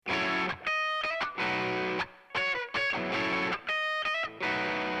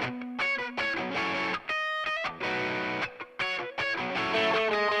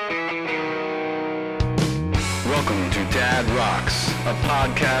Welcome to Dad Rocks, a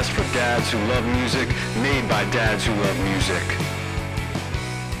podcast for dads who love music, made by dads who love music.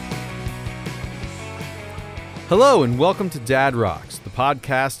 Hello and welcome to Dad Rocks, the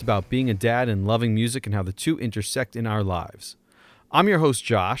podcast about being a dad and loving music and how the two intersect in our lives. I'm your host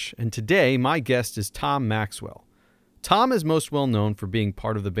Josh, and today my guest is Tom Maxwell. Tom is most well known for being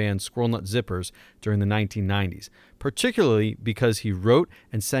part of the band Squirrel Nut Zippers during the 1990s, particularly because he wrote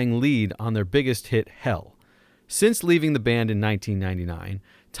and sang lead on their biggest hit, Hell. Since leaving the band in 1999,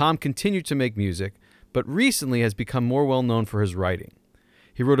 Tom continued to make music, but recently has become more well known for his writing.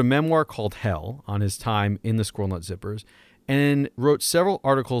 He wrote a memoir called Hell on his time in the Squirrel Nut Zippers, and wrote several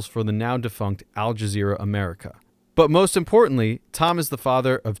articles for the now defunct Al Jazeera America. But most importantly, Tom is the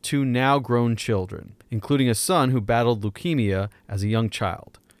father of two now grown children, including a son who battled leukemia as a young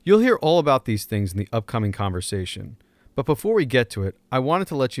child. You'll hear all about these things in the upcoming conversation. But before we get to it, I wanted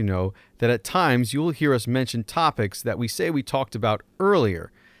to let you know that at times you will hear us mention topics that we say we talked about earlier.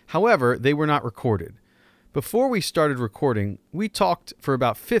 However, they were not recorded. Before we started recording, we talked for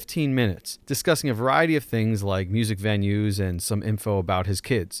about 15 minutes, discussing a variety of things like music venues and some info about his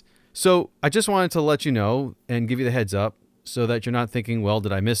kids. So I just wanted to let you know and give you the heads up so that you're not thinking, well,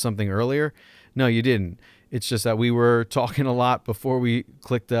 did I miss something earlier? No, you didn't. It's just that we were talking a lot before we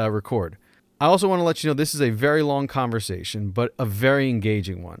clicked record. I also want to let you know this is a very long conversation, but a very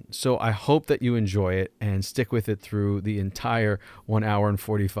engaging one. So I hope that you enjoy it and stick with it through the entire 1 hour and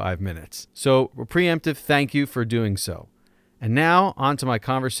 45 minutes. So a preemptive thank you for doing so. And now on to my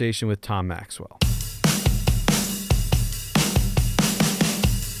conversation with Tom Maxwell.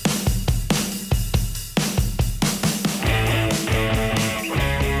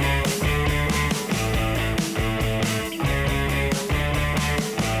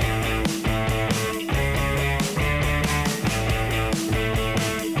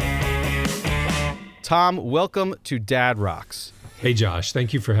 Tom, welcome to Dad Rocks. Hey Josh,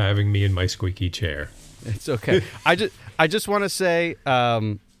 thank you for having me in my squeaky chair. It's okay. I just want to say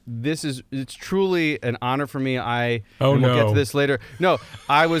it's truly an honor for me. We'll get to this later. No,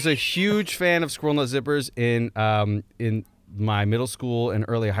 I was a huge fan of Squirrel Nut Zippers in my middle school and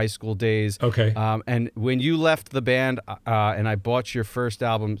early high school days. Okay. And when you left the band and I bought your first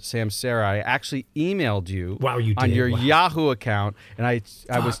album, Sam Sarah, I actually emailed you, you on did. your Wow. Yahoo account, and I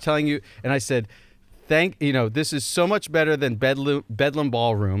was telling you, and I said, this is so much better than Bedlam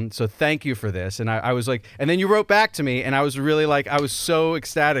Ballroom, so thank you for this. And I was like, and then you wrote back to me, and I was really like, I was so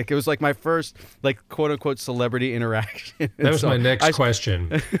ecstatic. It was like my first, like, quote unquote celebrity interaction. That was my next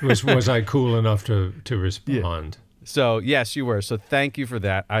question. Was I cool enough to respond? Yeah. So yes, you were. So thank you for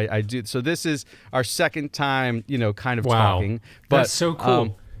that. I do. So this is our second time, kind of talking. But that's so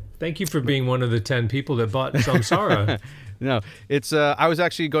cool. Thank you for being one of the 10 people that bought Samsara. No, it's. I was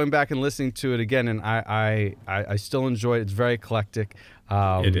actually going back and listening to it again, and I still enjoy it. It's very eclectic.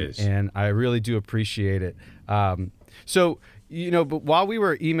 It is, and I really do appreciate it. So but while we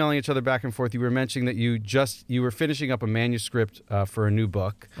were emailing each other back and forth, you were mentioning that you were finishing up a manuscript for a new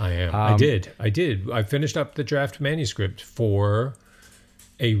book. I am. I did. I finished up the draft manuscript for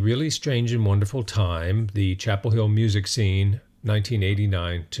A Really Strange and Wonderful Time, the Chapel Hill music scene,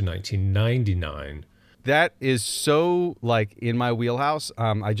 1989 to 1999. That is so, like, in my wheelhouse.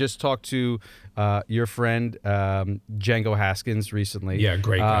 I just talked to your friend Django Haskins recently. Yeah,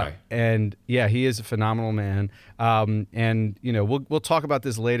 great guy. And yeah, he is a phenomenal man. And we'll talk about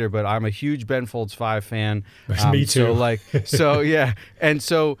this later, but I'm a huge Ben Folds 5 fan. Me too. Yeah, and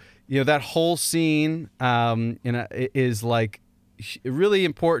so that whole scene is like really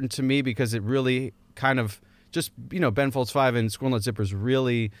important to me because it really kind of just, Ben Folds 5 and Squirrel Nut Zippers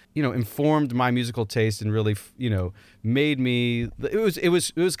really, informed my musical taste and really, made me, it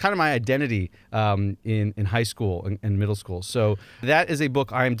was kind of my identity in high school and middle school. So that is a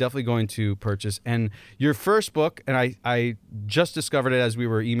book I am definitely going to purchase. And your first book, and I just discovered it as we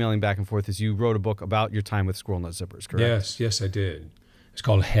were emailing back and forth, is you wrote a book about your time with Squirrel Nut Zippers, correct? Yes, I did. It's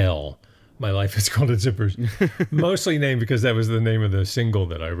called Hell. My Life is Called Zippers. Mostly named because that was the name of the single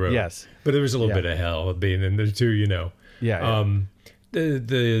that I wrote. Yes. But there was a little bit of hell being in there too, Yeah.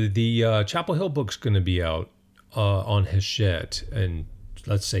 The Chapel Hill book's going to be out on Hachette in,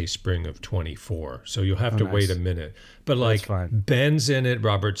 let's say, spring of 24. So you'll have to wait a minute. But Ben's in it,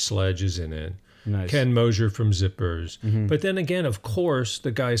 Robert Sledge is in it, nice. Ken Mosier from Zippers. Mm-hmm. But then again, of course,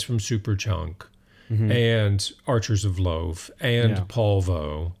 the guys from Superchunk and Archers of Loaf and Paul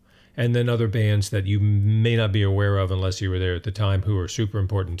Vo. And then other bands that you may not be aware of unless you were there at the time who are super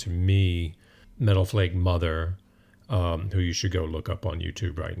important to me. Metal Flake Mother, who you should go look up on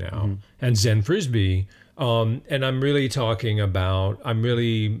YouTube right now, and Zen Frisbee. And I'm really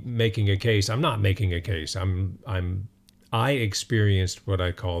making a case. I'm not making a case. I experienced what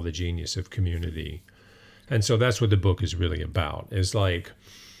I call the genius of community. And so that's what the book is really about. Is like,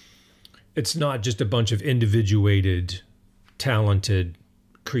 it's not just a bunch of individuated, talented,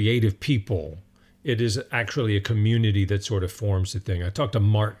 creative people. It is actually a community that sort of forms the thing. I talked to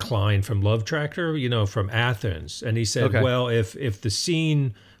Mark Klein from Love Tractor, from Athens. And he said, well, if the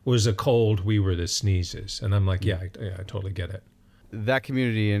scene was a cold, we were the sneezes. And I'm like, I totally get it. That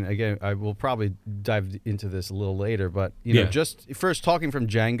community, and again, I will probably dive into this a little later, but, just first talking from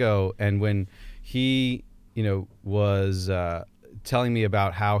Django, and when he, was telling me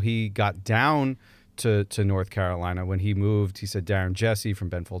about how he got down to North Carolina when he moved. He said Darren Jesse from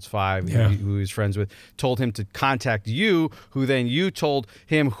Ben Folds 5, who he was friends with, told him to contact you, who then you told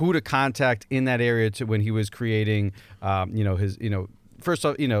him who to contact in that area to when he was creating, his, first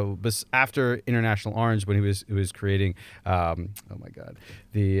off, after International Orange, when he was creating,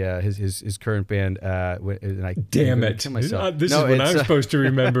 his current band. And I damn it! This is what I'm supposed to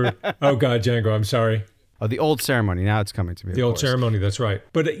remember. Oh God, Django, I'm sorry. Oh, the Old Ceremony. Now it's coming to me. The Old Ceremony, that's right.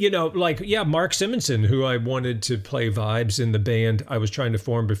 But, Mark Simonson, who I wanted to play vibes in the band I was trying to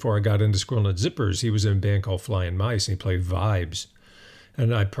form before I got into Squirrel Nut Zippers. He was in a band called Flying Mice, and he played vibes.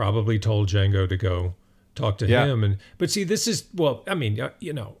 And I probably told Django to go talk to him. But see, this is,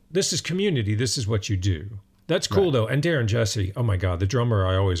 this is community. This is what you do. That's cool, though. And Darren Jesse, oh, my God, the drummer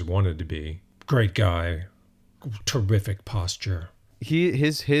I always wanted to be. Great guy. Terrific posture.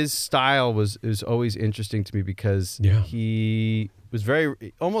 His style was always interesting to me because he was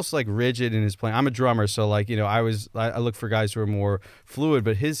very almost like rigid in his playing. I'm a drummer, so I look for guys who are more fluid,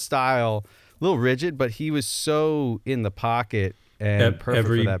 but his style a little rigid, but he was so in the pocket and perfect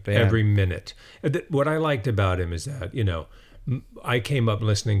for that band every minute. What I liked about him is that I came up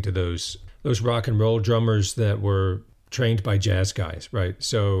listening to those rock and roll drummers that were trained by jazz guys, right?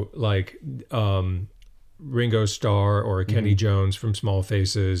 So Ringo Starr or Kenny Jones from Small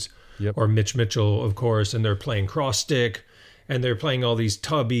Faces, or Mitch Mitchell, of course, and they're playing cross stick, and they're playing all these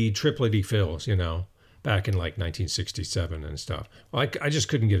tubby, triplety fills, back in 1967 and stuff. Well, I just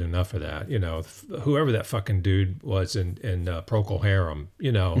couldn't get enough of that, whoever that fucking dude was in Procol Harum,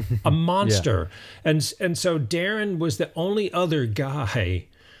 a monster. And so Darren was the only other guy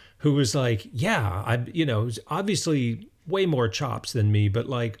who was obviously way more chops than me, but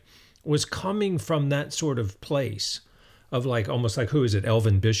was coming from that sort of place of almost who is it,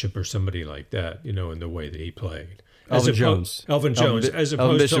 Elvin Bishop or somebody like that, in the way that he played. Elvin Jones, as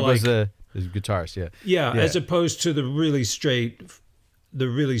opposed Bishop to was the guitarist, as opposed to the really straight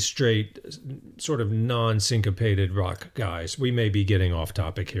sort of non-syncopated rock guys. We may be getting off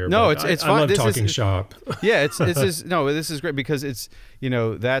topic here. No, but it's I fine. love talking shop. Yeah, this is great because it's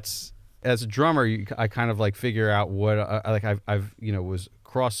that's as a drummer, I kind of figure out what I've was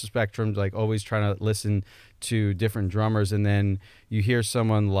cross the spectrum, always trying to listen to different drummers, and then you hear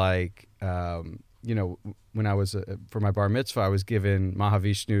someone when I was for my bar mitzvah, I was given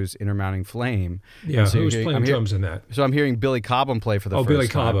Mahavishnu's Intermounting Flame. Yeah, so who's playing drums in that? So I'm hearing Billy Cobham play for the first time. Oh, Billy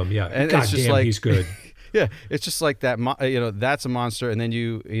Cobham, yeah. And God it's just damn, he's good. Yeah, it's just like that. That's a monster. And then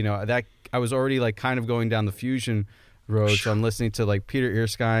that I was already kind of going down the fusion road, so I'm listening to Peter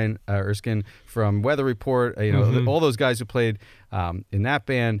Erskine from Weather Report, all those guys who played in that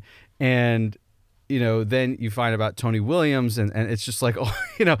band, and then you find about Tony Williams, and it's just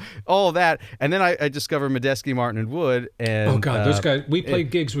all of that, and then I discovered Medeski, Martin, and Wood, and oh God, those guys, we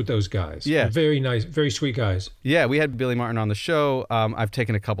played gigs with those guys. Yeah, very nice, very sweet guys. Yeah, we had Billy Martin on the show. I've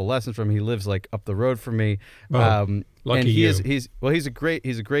taken a couple lessons from him. He lives up the road from me. Lucky and you. He's a great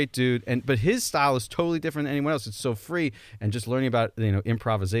dude, but his style is totally different than anyone else. It's so free, and just learning about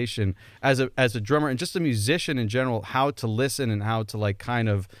improvisation as a drummer and just a musician in general, how to listen and how to kind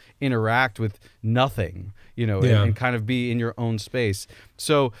of interact with nothing, and kind of be in your own space.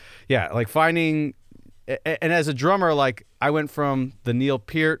 So finding, and as a drummer, I went from the Neil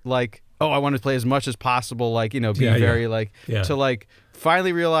Peart I want to play as much as possible, to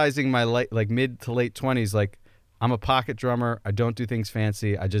finally realizing my mid to late 20s, I'm a pocket drummer. I don't do things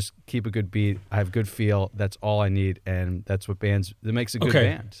fancy. I just keep a good beat. I have good feel. That's all I need, and that's what that makes a good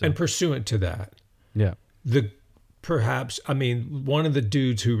band. So. And pursuant to that, one of the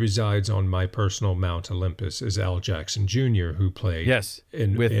dudes who resides on my personal Mount Olympus is Al Jackson Jr., who played was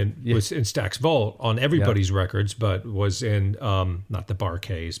in Stax Vault on everybody's records, but was in not the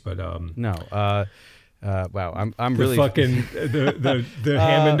Bar-Kays, but wow, I'm really fucking the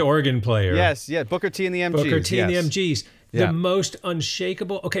Hammond organ player. Yes, Booker T and the MGs. Booker T and the MGs. The most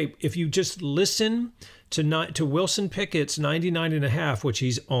unshakable. Okay, if you just listen to Wilson Pickett's 99.5, which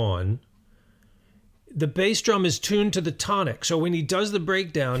he's on, the bass drum is tuned to the tonic. So when he does the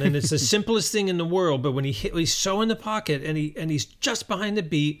breakdown, and it's the simplest thing in the world, but when he's so in the pocket and he's just behind the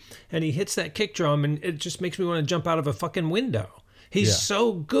beat and he hits that kick drum, and it just makes me want to jump out of a fucking window. He's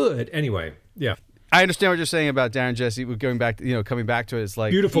so good. Anyway, yeah. I understand what you're saying about Darren Jesse. Going back, coming back to it, it's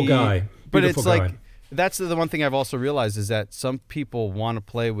like beautiful guy. But it's like that's the one thing I've also realized is that some people want to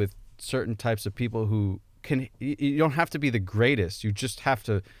play with certain types of people who can. You don't have to be the greatest. You just have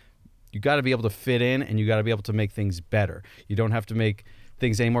to. You got to be able to fit in, and you got to be able to make things better. You don't have to make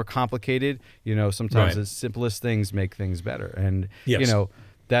things any more complicated. Sometimes the simplest things make things better, and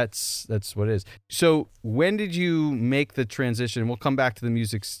that's what it is. So when did you make the transition? We'll come back to the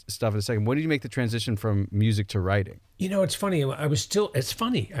music stuff in a second. When did you make the transition from music to writing? It's funny. It's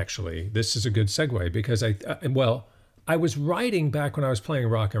funny, actually. This is a good segue because I was writing back when I was playing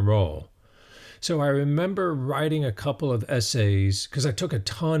rock and roll. So I remember writing a couple of essays because I took a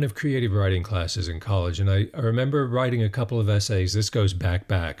ton of creative writing classes in college. And I remember writing a couple of essays. This goes back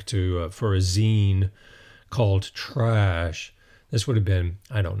to for a zine called Trash. This would have been,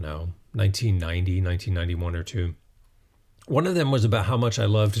 I don't know, 1990, 1991 or two. One of them was about how much I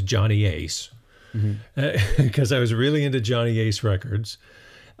loved Johnny Ace because I was really into Johnny Ace records,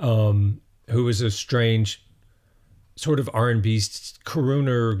 who was a strange sort of R&B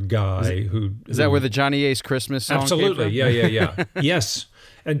crooner guy. Is that where the Johnny Ace Christmas song Absolutely, came from? yeah. Yes.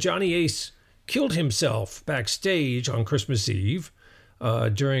 And Johnny Ace killed himself backstage on Christmas Eve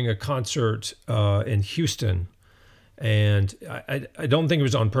during a concert in Houston. And I don't think it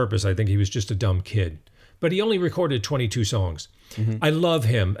was on purpose. I think he was just a dumb kid. But he only recorded 22 songs. Mm-hmm. I love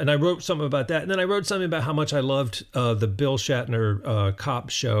him. And I wrote something about that. And then I wrote something about how much I loved the Bill Shatner cop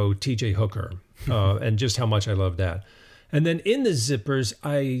show, TJ Hooker, and just how much I loved that. And then in the Zippers,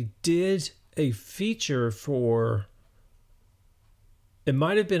 I did a feature for, it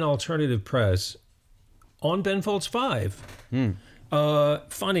might have been Alternative Press, on Ben Folds 5.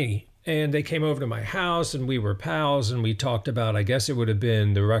 Funny. And they came over to my house and we were pals and we talked about, I guess it would have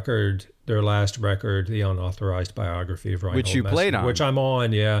been the record, their last record, the unauthorized biography of Reinhold Which you Messner, played on. Which I'm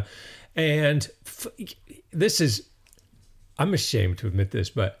on, yeah. And I'm ashamed to admit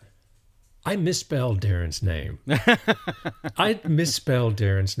this, but I misspelled Darren's name. I misspelled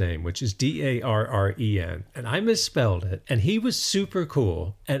Darren's name, which is Darren. And I misspelled it. And he was super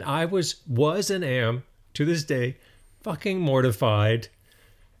cool. And I was and am, to this day, fucking mortified.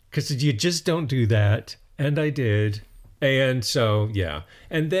 Because you just don't do that. And I did. And so, yeah.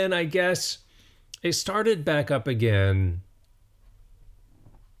 And then I guess it started back up again.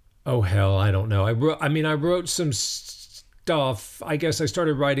 Oh, hell, I don't know. I wrote some stuff. I guess I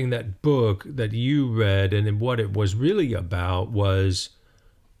started writing that book that you read. And what it was really about was,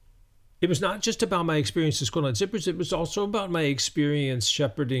 it was not just about my experience at school at Zippers. It was also about my experience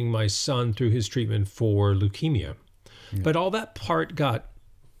shepherding my son through his treatment for leukemia. Yeah. But all that part got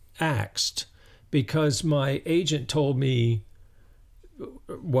axed because my agent told me,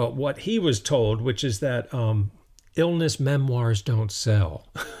 well, what he was told, which is that illness memoirs don't sell.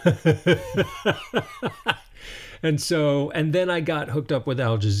 And then I got hooked up with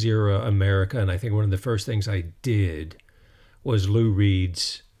Al Jazeera America, and I think one of the first things I did was Lou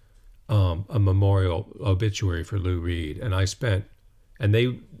Reed's a memorial obituary for Lou Reed, and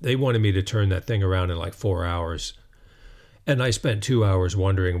they wanted me to turn that thing around in like 4 hours. And I spent 2 hours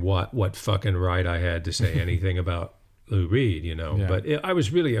wondering what fucking right I had to say anything about Lou Reed, Yeah. But I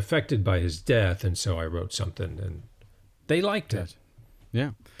was really affected by his death, and so I wrote something, and they liked it.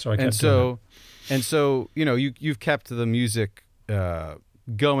 Yeah. So I kept doing it. And so you've kept the music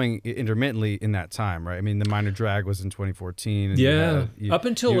going intermittently in that time, right? I mean, the Minor Drag was in 2014. And up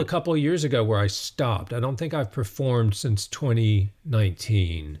until a couple of years ago where I stopped. I don't think I've performed since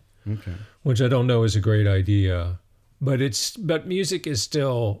 2019, which I don't know is a great idea. But music is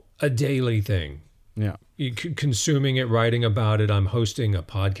still a daily thing. Yeah. Consuming it, writing about it. I'm hosting a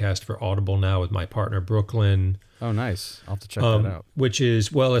podcast for Audible now with my partner, Brooklyn. Oh, nice. I'll have to check that out. Which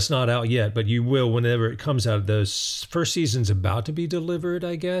is, well, it's not out yet, but you will whenever it comes out. The first season's about to be delivered,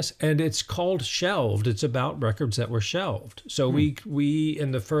 I guess. And it's called Shelved. It's about records that were shelved. So we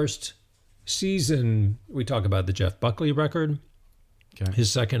in the first season, we talk about the Jeff Buckley record,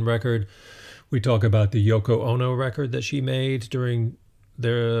 his second record. We talk about the Yoko Ono record that she made during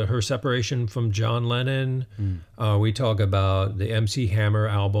her separation from John Lennon. We talk about the MC Hammer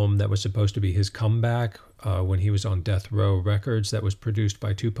album that was supposed to be his comeback when he was on Death Row Records that was produced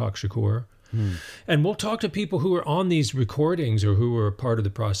by Tupac Shakur. And we'll talk to people who were on these recordings or who were a part of the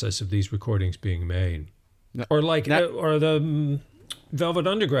process of these recordings being made. or the Velvet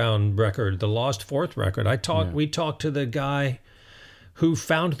Underground record, the Lost Fourth record. We talked to the guy who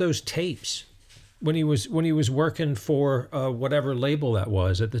found those tapes when he was working for whatever label that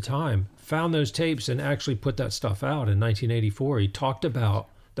was at the time. Found those tapes and actually put that stuff out in 1984. He talked about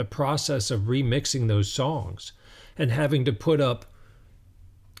the process of remixing those songs and having to put up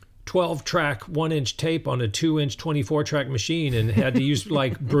 12-track 1-inch tape on a 2-inch 24-track machine and had to use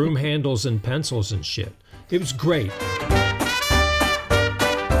like broom handles and pencils and shit. It was great.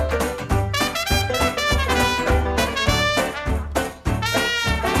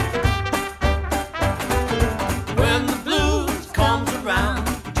 When the blues comes around,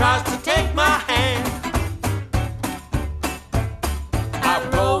 tries to take my hand, I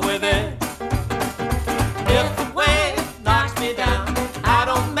roll with it. If the wave knocks me down, I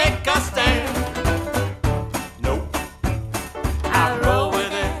don't make a stand. Nope, I roll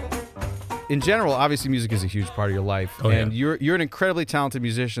with it. In general, obviously music is a huge part of your life, and you're an incredibly talented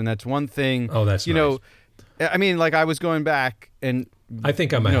musician. That's one thing. Oh, that's nice. I mean, like I was going back and I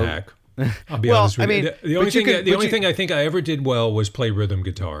think I'm a hack. I'll be honest with you. The only thing I think I ever did well was play rhythm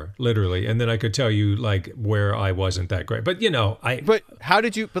guitar, literally, and then I could tell you like where I wasn't that great. But But how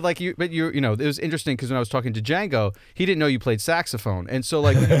did you? But like you. But it was interesting because when I was talking to Django, he didn't know you played saxophone, and so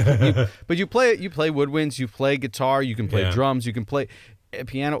like, you play woodwinds, you play guitar, you can play drums, you can play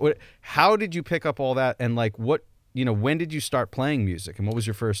piano. How did you pick up all that, and like what? When did you start playing music, and what was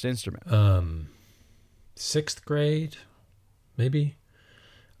your first instrument? 6th grade, maybe.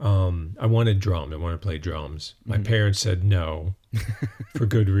 I wanted drum. I wanted to play drums. My parents said no for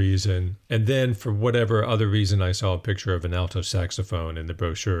good reason. And then for whatever other reason, I saw a picture of an alto saxophone in the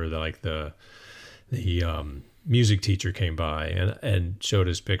brochure. The music teacher came by and showed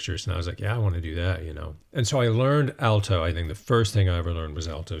us pictures. And I was like, yeah, I want to do that, And so I learned alto. I think the first thing I ever learned was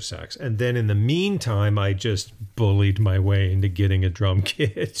alto sax. And then in the meantime, I just bullied my way into getting a drum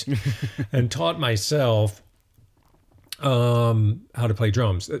kit and taught myself how to play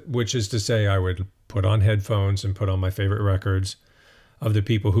drums, which is to say I would put on headphones and put on my favorite records of the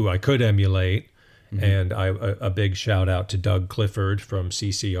people who I could emulate. And a big shout out to Doug Clifford from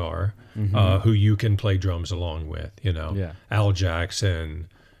CCR, who you can play drums along with, Al Jackson,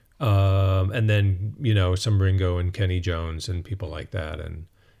 and then, some Ringo and Kenny Jones and people like that.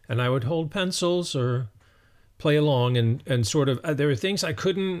 And I would hold pencils or play along and sort of, there were things I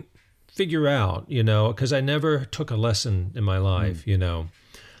couldn't figure out, because I never took a lesson in my life,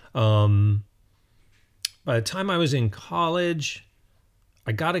 By the time I was in college,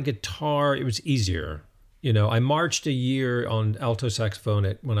 I got a guitar. It was easier. I marched a year on alto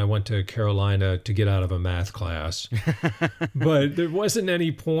saxophone when I went to Carolina to get out of a math class. But there wasn't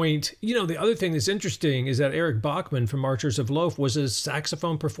any point. The other thing that's interesting is that Eric Bachman from Archers of Loaf was a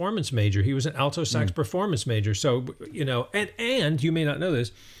saxophone performance major. He was an alto sax performance major. So, and you may not know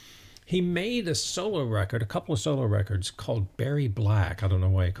this, he made a couple of solo records called Barry Black. I don't know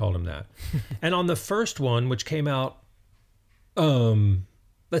why he called him that. And on the first one, which came out,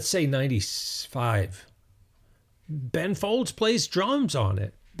 let's say 95, Ben Folds plays drums on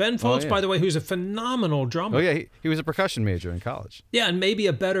it. Ben Folds, by the way, who's a phenomenal drummer. Oh, yeah. He was a percussion major in college. Yeah, and maybe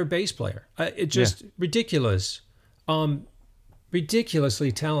a better bass player. Ridiculous.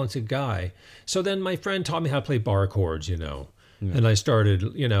 Ridiculously talented guy. So then my friend taught me how to play bar chords, And I started,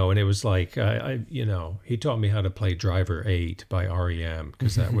 and it was like, he taught me how to play Driver 8 by REM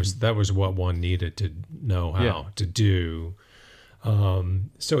because that was what one needed to know how to do.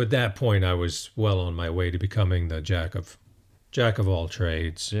 So at that point, I was well on my way to becoming the jack of all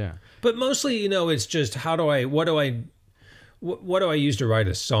trades. Yeah. But mostly, it's just what do I use to write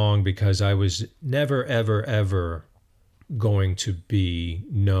a song, because I was never, ever, ever going to be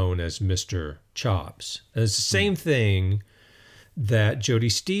known as Mr. Chops. And it's the same thing that Jody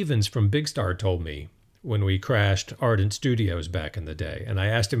Stevens from Big Star told me when we crashed Ardent Studios back in the day. And I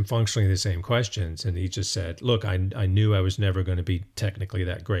asked him functionally the same questions, and he just said, look, I knew I was never going to be technically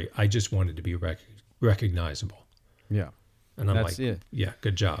that great. I just wanted to be recognizable. Yeah. And I'm yeah,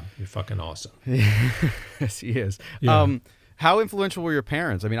 good job. You're fucking awesome. Yes, he is. Yeah. How influential were your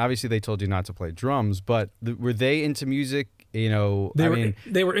parents? I mean, obviously they told you not to play drums, but were they into music? They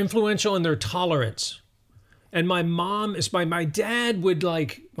were influential in their tolerance. And my mom my dad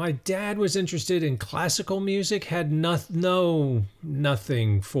was interested in classical music, had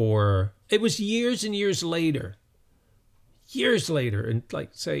nothing for, it was years and years later, and like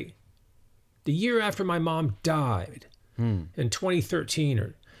say the year after my mom died in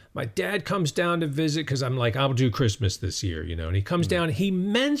 2013, my dad comes down to visit because I'm like, I'll do Christmas this year, and he comes down, he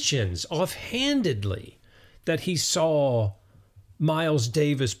mentions offhandedly that he saw Miles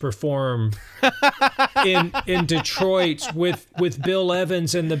Davis perform in Detroit with Bill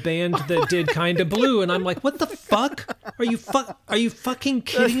Evans and the band that did Kinda Blue, and I'm like, what the fuck? Are you fucking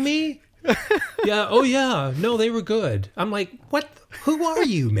kidding me? Yeah, oh yeah, no, they were good. I'm like, what? Who are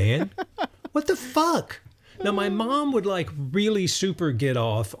you, man? What the fuck? Now my mom would like really super get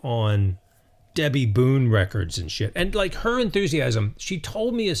off on Debbie Boone records and shit, and like her enthusiasm. She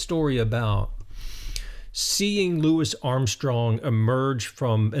told me a story about seeing Louis Armstrong emerge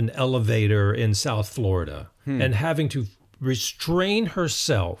from an elevator in South Florida and having to restrain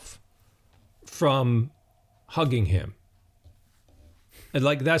herself from hugging him. And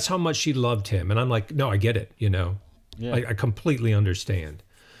like, that's how much she loved him. And I'm like, no, I get it, you know. Yeah. I completely understand.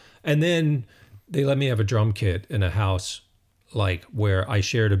 And then they let me have a drum kit in a house like where I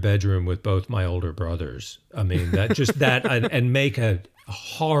shared a bedroom with both my older brothers. I mean, and make a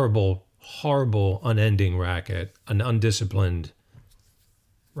horrible, unending racket, an undisciplined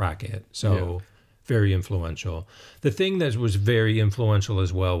racket. So very influential. The thing that was very influential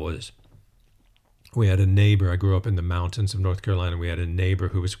as well was we had a neighbor. I grew up in the mountains of North Carolina. We had a neighbor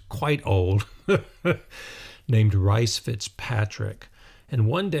who was quite old named Rice Fitzpatrick. And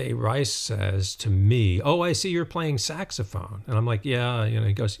one day Rice says to me, "Oh, I see you're playing saxophone." And I'm like, "Yeah." You know,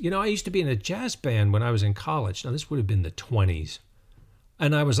 he goes, "I used to be in a jazz band when I was in college." Now this would have been the 20s.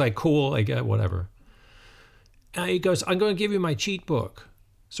 And I was like, "Cool, I get whatever." And he goes, "I'm going to give you my cheat book."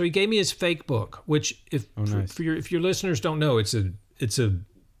 So he gave me his fake book, which if your listeners don't know, it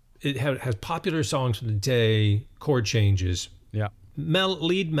has popular songs from the day, chord changes,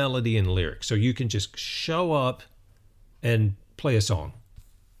 lead melody and lyrics. So you can just show up and play a song,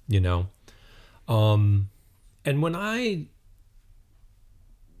 you know. And when I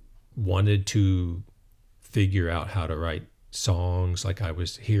wanted to figure out how to write songs, like I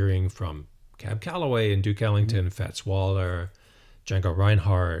was hearing from Cab Calloway and Duke Ellington, Fats Waller, Django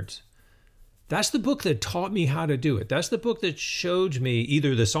Reinhardt. That's the book that taught me how to do it. That's the book that showed me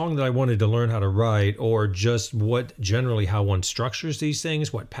either the song that I wanted to learn how to write or just how one structures these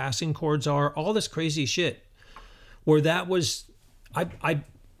things, what passing chords are, all this crazy shit. Where that was,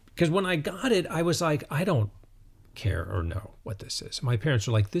 because when I got it, I was like, I don't care or know what this is. My parents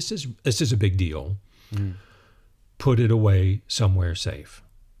were like, this is a big deal. Mm. Put it away somewhere safe.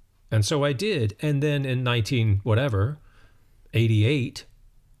 And so I did. And then in 88,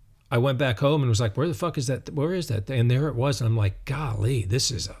 I went back home and was like, where the fuck is that? Where is that thing? And there it was. And I'm like, golly,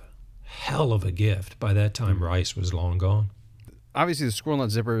 this is a hell of a gift. By that time, Rice was long gone. Obviously, the Squirrel Nut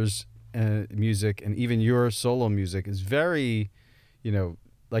Zippers music and even your solo music is very,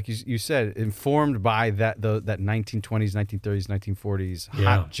 like you said, informed by that 1920s, 1930s, 1940s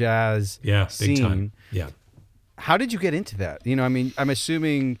hot jazz scene. Big time. Yeah. How did you get into that? I'm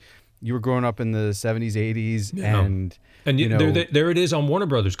assuming you were growing up in the 70s, 80s, and there it is on Warner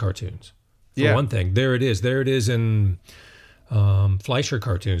Brothers cartoons. For one thing, there it is. There it is in Fleischer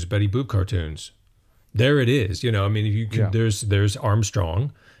cartoons, Betty Boop cartoons. There it is. There's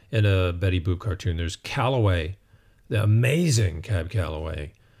Armstrong in a Betty Boop cartoon. There's Calloway, the amazing Cab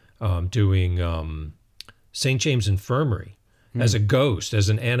Calloway, doing St. James Infirmary as a ghost, as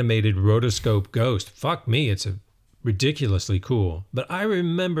an animated rotoscope ghost. Fuck me, it's a ridiculously cool. But I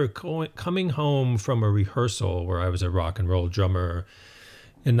remember coming home from a rehearsal where I was a rock and roll drummer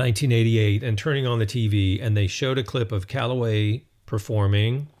in 1988 and turning on the TV, and they showed a clip of Calloway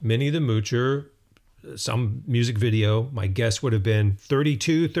performing Minnie the Moocher, some music video. My guess would have been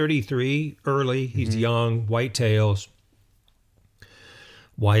 32, 33, early. He's young, white tails,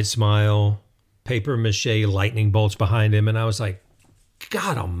 wide smile, paper mache lightning bolts behind him. And I was like,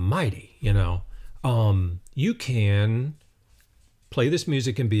 God almighty, you can play this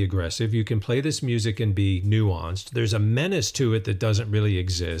music and be aggressive. You can play this music and be nuanced. There's a menace to it that doesn't really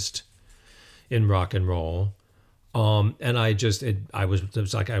exist in rock and roll. And it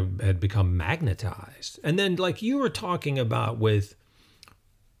was like I had become magnetized. And then like you were talking about with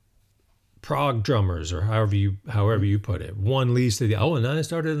prog drummers, or however you put it, one leads to the, and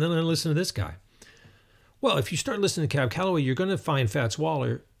then I listened to this guy. Well, if you start listening to Cab Calloway, you're going to find Fats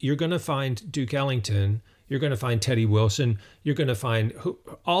Waller, you're going to find Duke Ellington, you're going to find Teddy Wilson, you're going to find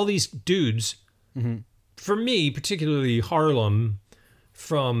all these dudes. Mm-hmm. For me, particularly Harlem,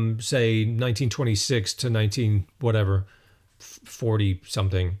 from say 1926 to 40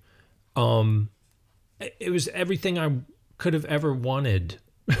 something, it was everything I could have ever wanted.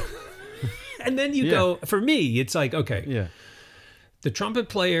 And then you go, for me, it's like, okay, the trumpet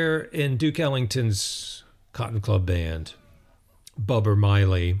player in Duke Ellington's Cotton Club Band, Bubber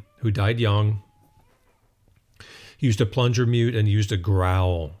Miley, who died young, used a plunger mute and used a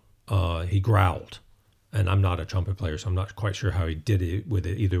growl. He growled. and I'm not a trumpet player, so I'm not quite sure how he did it with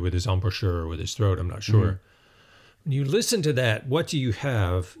it, either with his embouchure or with his throat. I'm not sure. When you listen to that, what do you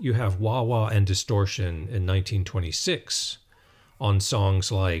have? You have wah wah and distortion in 1926 on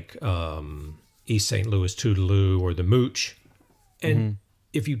songs like East St. Louis Toodaloo or The Mooch. And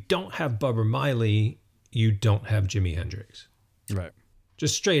if you don't have Bubba Miley, you don't have Jimi Hendrix. Right.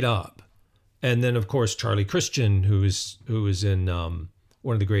 Just straight up. And then, of course, Charlie Christian, who is in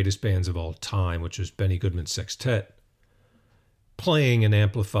one of the greatest bands of all time, which was Benny Goodman's Sextet, playing an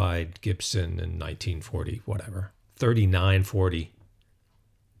amplified Gibson in 1940, whatever, 39, 40,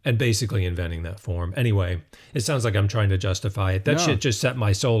 and basically inventing that form. Anyway, it sounds like I'm trying to justify it. That shit just set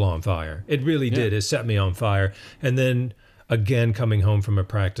my soul on fire. It really did. It set me on fire. And then, again, coming home from a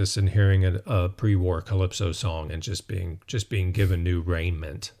practice and hearing a pre-war calypso song and just being given new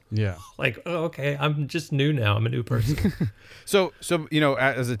raiment. Yeah. Like, oh, okay, I'm just new now. I'm a new person. So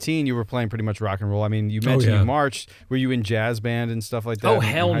as a teen, you were playing pretty much rock and roll. I mean, you mentioned you marched. Were you in jazz band and stuff like that? Oh,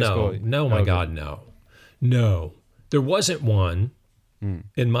 hell no. No, my God, no. No. There wasn't one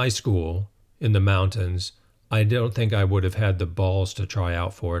in my school in the mountains. I don't think I would have had the balls to try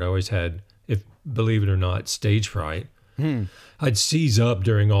out for it. I always had, believe it or not, stage fright. I'd seize up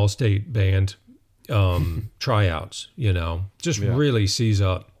during all-state band tryouts, really seize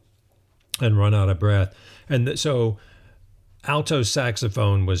up and run out of breath. And so alto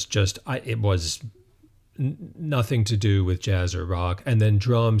saxophone was just, it was nothing to do with jazz or rock. And then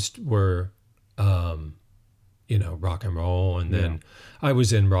drums were, rock and roll. And then I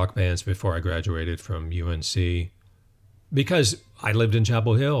was in rock bands before I graduated from UNC because I lived in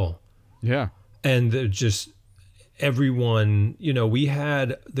Chapel Hill. Yeah. And just everyone, we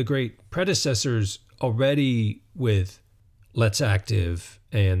had the great predecessors already with Let's Active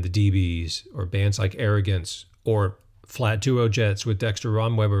and the DBs, or bands like Arrogance, or Flat Duo Jets with Dexter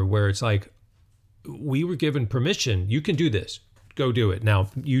Romweber, where it's like, we were given permission. You can do this. Go do it. Now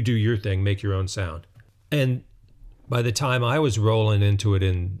you do your thing, make your own sound. And by the time I was rolling into it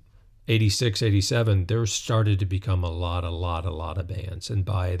in 86, 87, there started to become a lot of bands. And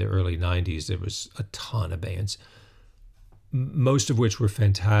by the early 90s, there was a ton of bands, most of which were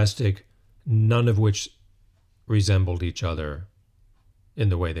fantastic, none of which resembled each other in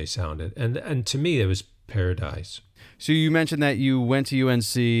the way they sounded. And to me, it was paradise. So you mentioned that you went to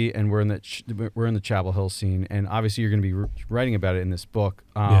UNC and we're in the Chapel Hill scene, and obviously you're going to be writing about it in this book.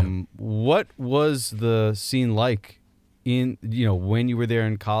 What was the scene like in when you were there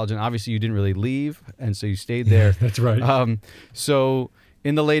in college? And obviously you didn't really leave, and so you stayed there. Yeah, that's right. So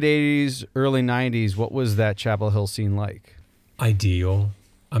in the late 80s, early 90s, what was that Chapel Hill scene like? Ideal.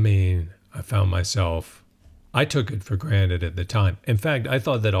 I mean, I took it for granted at the time. In fact, I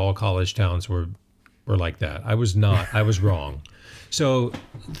thought that all college towns were like that. I was not. I was wrong. So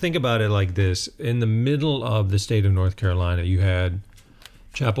think about it like this. In the middle of the state of North Carolina, you had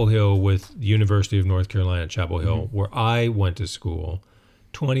Chapel Hill with the University of North Carolina at Chapel Hill, where I went to school.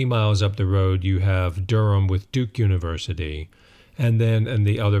 20 miles up the road, you have Durham with Duke University. And then in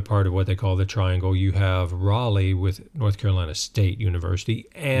the other part of what they call the Triangle, you have Raleigh with North Carolina State University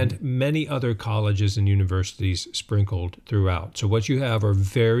and many other colleges and universities sprinkled throughout. So what you have are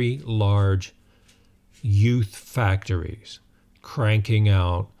very large youth factories cranking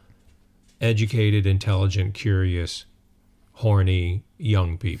out educated, intelligent, curious, horny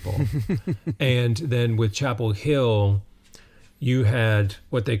young people. And then with Chapel Hill, you had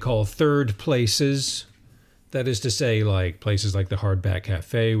what they call third places. That is to say, like places like the Hardback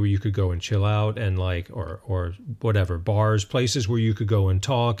Cafe where you could go and chill out, and or whatever, bars, places where you could go and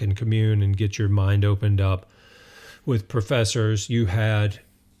talk and commune and get your mind opened up with professors. You had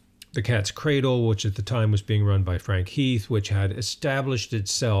the Cat's Cradle, which at the time was being run by Frank Heath, which had established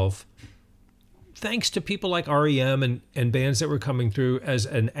itself, thanks to people like REM and bands that were coming through, as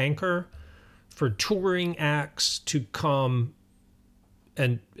an anchor for touring acts to come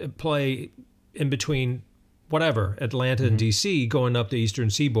and play in between whatever, Atlanta and DC, going up the Eastern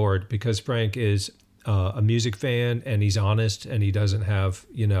Seaboard, because Frank is a music fan and he's honest and he doesn't have,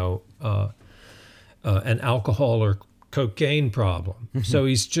 an alcohol or cocaine problem. So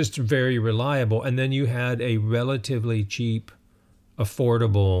he's just very reliable. And then you had a relatively cheap,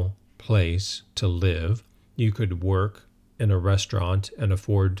 affordable place to live. You could work in a restaurant and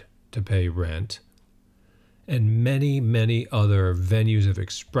afford to pay rent. And many, many other venues of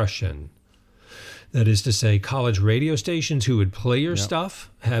expression. That is to say, college radio stations who would play your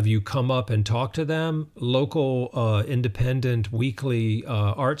stuff, have you come up and talk to them, local independent weekly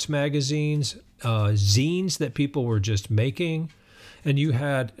arts magazines, zines that people were just making, and you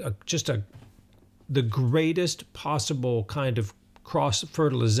had the greatest possible kind of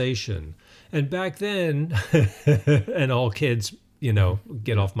cross-fertilization. And back then, and all kids,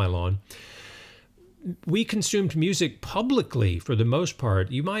 get off my lawn, we consumed music publicly for the most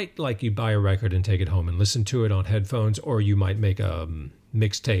part. You might, you buy a record and take it home and listen to it on headphones, or you might make a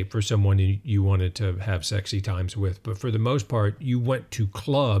mixtape for someone you wanted to have sexy times with. But for the most part, you went to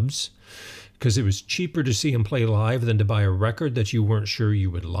clubs because it was cheaper to see them play live than to buy a record that you weren't sure you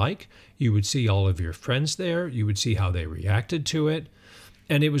would like. You would see all of your friends there. You would see how they reacted to it.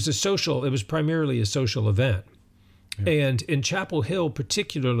 And it was primarily a social event. Yeah. And in Chapel Hill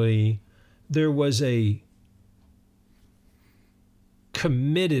particularly, there was a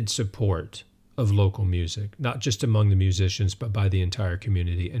committed support of local music, not just among the musicians, but by the entire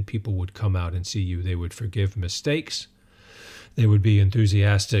community. And people would come out and see you. They would forgive mistakes. They would be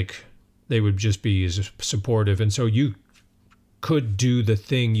enthusiastic. They would just be as supportive. And so you could do the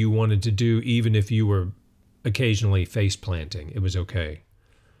thing you wanted to do, even if you were occasionally face planting. It was okay.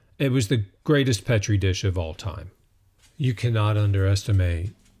 It was the greatest Petri dish of all time. You cannot underestimate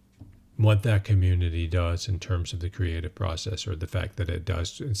what that community does in terms of the creative process, or the fact that it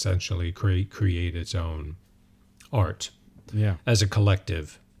does essentially create its own art as a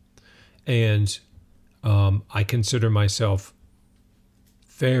collective. And I consider myself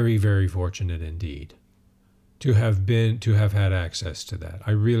very, very fortunate indeed to have had access to that.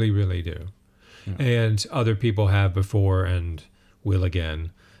 I really, really do. Yeah. And other people have before and will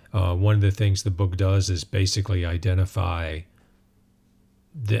again. One of the things the book does is basically identify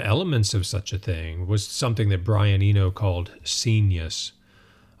the elements of such a thing. Was something that Brian Eno called scenius.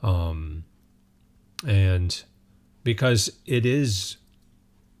 And because it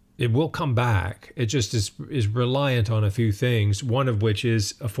will come back. It just is reliant on a few things, one of which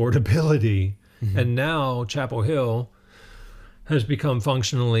is affordability. Mm-hmm. And now Chapel Hill has become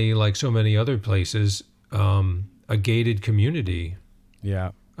functionally, like so many other places, a gated community.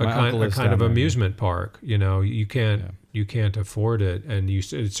 Yeah. A kind of amusement park. You can't afford it, and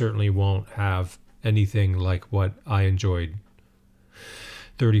it certainly won't have anything like what I enjoyed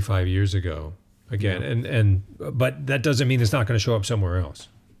 35 years ago. Again, but that doesn't mean it's not going to show up somewhere else.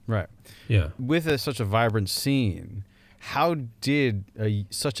 Right. Yeah. With such a vibrant scene, how did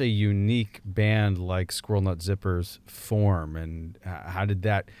such a unique band like Squirrel Nut Zippers form, and how did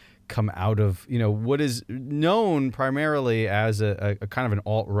that come out of what is known primarily as a kind of an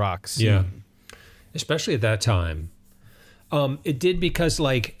alt rock scene? Yeah. Especially at that time. It did because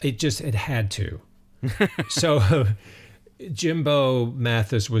it had to. So Jimbo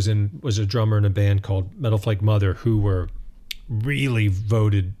Mathis was a drummer in a band called Metal Flake Mother, who were really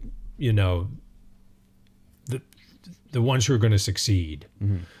voted, the ones who were going to succeed.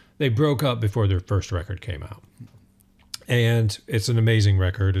 Mm-hmm. They broke up before their first record came out. And it's an amazing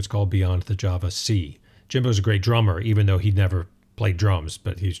record. It's called Beyond the Java Sea. Jimbo's a great drummer, even though he'd never played drums,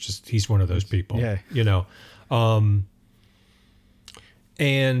 but he's one of those people. Yeah.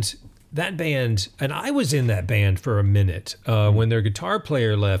 And that band, and I was in that band for a minute when their guitar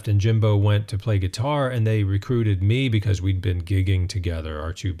player left and Jimbo went to play guitar, and they recruited me because we'd been gigging together,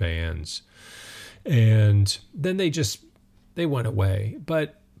 our two bands. And then they went away.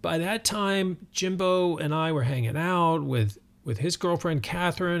 But by that time, Jimbo and I were hanging out with his girlfriend,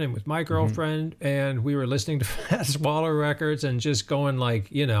 Catherine, and with my girlfriend, and we were listening to Fat Swallow records and just going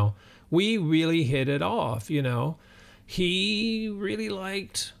we really hit it off, He really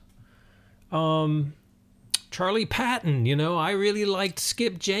liked Charlie Patton, I really liked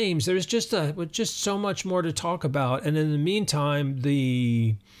Skip James. There's just so much more to talk about. And in the meantime,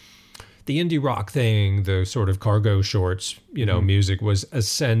 the indie rock thing, the sort of cargo shorts, music was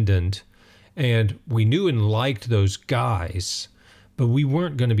ascendant, and we knew and liked those guys, but we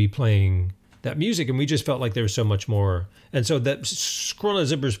weren't going to be playing that music, and we just felt like there was so much more. And so that Squirrel Nut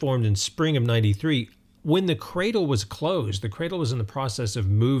Zippers formed in spring of '93. When the Cradle was closed, the Cradle was in the process of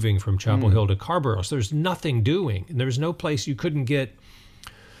moving from Chapel Hill to Carrboro, so there's nothing doing, and there was no place you couldn't get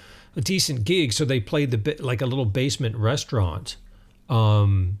a decent gig, so they played like a little basement restaurant.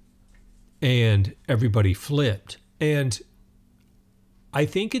 And everybody flipped. And I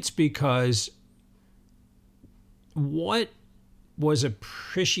think it's because what was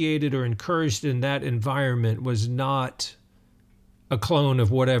appreciated or encouraged in that environment was not a clone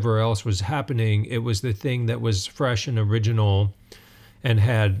of whatever else was happening. It was the thing that was fresh and original and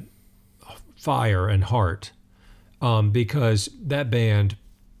had fire and heart. Because that band,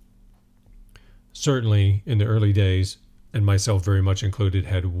 certainly in the early days, and myself very much included,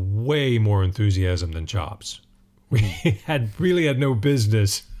 had way more enthusiasm than chops. We really had no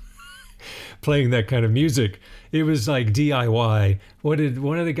business playing that kind of music. It was like DIY.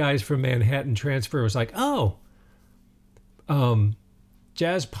 One of the guys from Manhattan Transfer was like, oh,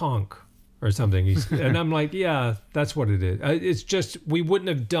 jazz punk or something. And I'm like, yeah, that's what it is. It's just, we wouldn't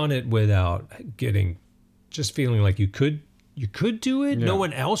have done it without just feeling like you could do it. Yeah. No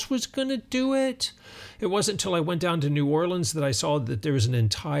one else was going to do it. It wasn't until I went down to New Orleans that I saw that there was an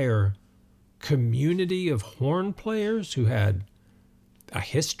entire community of horn players who had a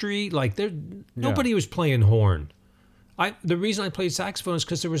history. Like nobody was playing horn. The reason I played saxophone is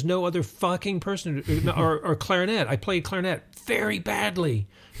because there was no other fucking person, or clarinet. I played clarinet very badly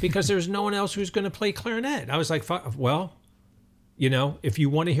because there was no one else who was going to play clarinet. I was like, well, if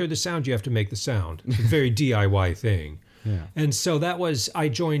you want to hear the sound, you have to make the sound. It's a very DIY thing. Yeah. And so I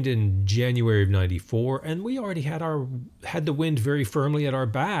joined in January of '94, and we already had the wind very firmly at our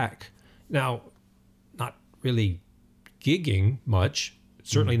back. Now, not really gigging much,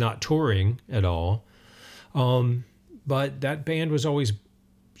 certainly not touring at all. But that band was always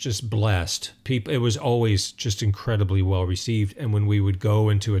just blessed. It was always just incredibly well received. And when we would go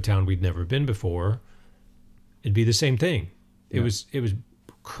into a town we'd never been before, it'd be the same thing. It was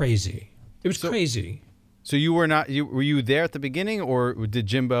crazy. It was crazy. So you were not? Were you there at the beginning, or did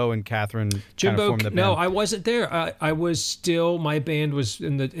Jimbo and Catherine kind of form the band? No, I wasn't there. I was still. My band was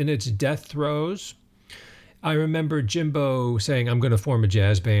in its death throes. I remember Jimbo saying, "I'm going to form a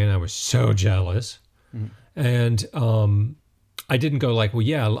jazz band." I was so jealous. Mm-hmm. And I didn't go like, well,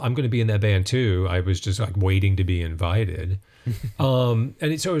 yeah, I'm going to be in that band too. I was just like waiting to be invited. So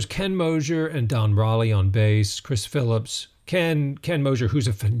it was Ken Mosier and Don Raleigh on bass, Chris Phillips. Ken Mosier, who's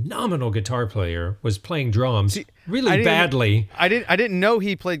a phenomenal guitar player, was playing drums badly. I didn't know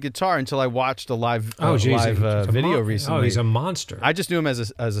he played guitar until I watched a live video recently. Oh, he's a monster. I just knew him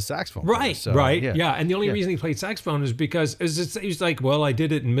as a saxophone player. Right. Yeah. And the only reason he played saxophone is because he's like, well, I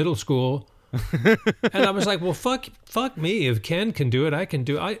did it in middle school. And I was like, well, fuck me. If Ken can do it, I can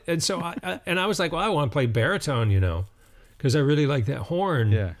do it. And so I was like, well, I want to play baritone, because I really like that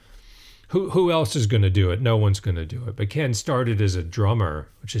horn. Yeah. Who else is going to do it? No one's going to do it. But Ken started as a drummer,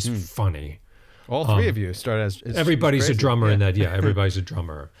 which is funny. All three of you started as everybody's a drummer in that. Yeah, everybody's a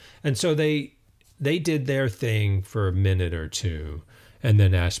drummer. And so they did their thing for a minute or two, and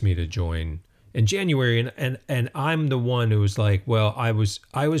then asked me to join in January, and I'm the one who was like, well, I was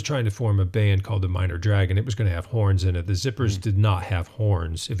trying to form a band called the Minor Dragon. It was going to have horns in it. The Zippers did not have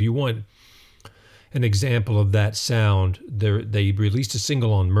horns. If you want an example of that sound, they released a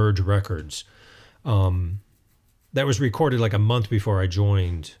single on Merge Records that was recorded like a month before I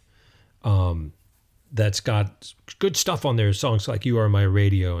joined. That's got good stuff on there, songs like "You Are My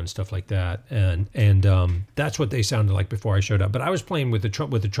Radio" and stuff like that, and that's what they sounded like before I showed up. But I was playing with the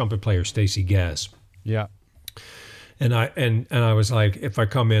trumpet player Stacey Guess. Yeah, and I was like, if I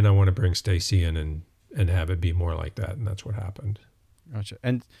come in, I want to bring Stacey in and have it be more like that, and that's what happened. Gotcha.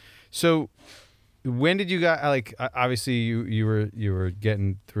 And so, when did you guys obviously you were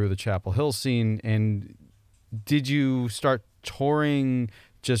getting through the Chapel Hill scene, and did you start touring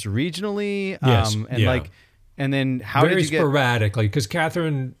just regionally? Yes. And then how did you get... Very sporadically, because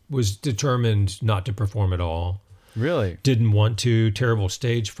Catherine was determined not to perform at all. Really? Didn't want to. Terrible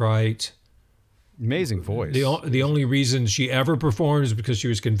stage fright. Amazing voice. The only reason she ever performed is because she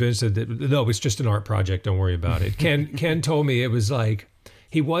was convinced that no, it's just an art project. Don't worry about it. Ken told me it was like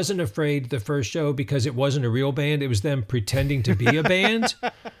he wasn't afraid the first show because it wasn't a real band. It was them pretending to be a band.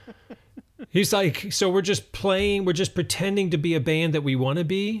 He's like, so we're just pretending to be a band that we want to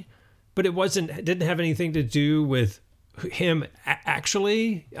be, but it didn't have anything to do with him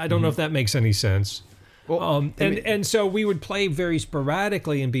actually. I don't know if that makes any sense. Well, and so we would play very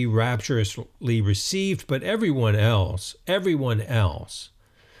sporadically and be rapturously received, but everyone else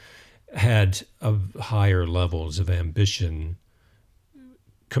had higher levels of ambition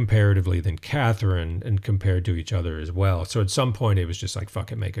comparatively than Catherine, and compared to each other as well. So at some point it was just like,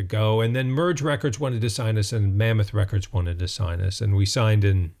 fuck it, make a go. And then Merge Records wanted to sign us, and Mammoth Records wanted to sign us, and we signed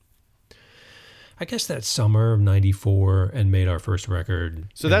in, I guess, that summer of '94, and made our first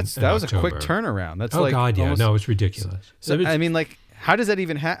record. So that was October. A quick turnaround. That's God, yeah. No, it's ridiculous. So I mean, like, how does that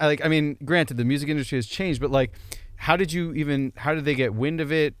even happen? Like, I mean, granted, the music industry has changed, but like, how did they get wind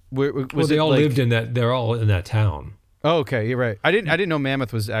of it? They all lived in that. They're all in that town. Oh, okay, you're right. I didn't know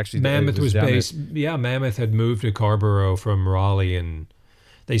Mammoth was actually Mammoth was based. Yeah, Mammoth had moved to Carrboro from Raleigh, and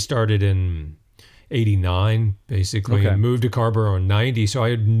they started in '89 basically, and moved to Carrboro in '90. So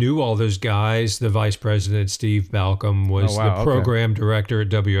I knew all those guys. The vice president, Steve Balcom, was the program director at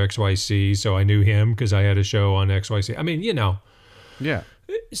WXYC, so I knew him because I had a show on XYC. I mean, yeah,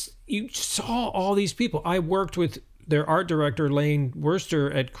 you saw all these people. I worked with their art director, Lane Worcester,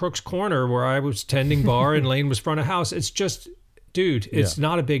 at Crook's Corner, where I was tending bar and Lane was front of house. It's just, dude, it's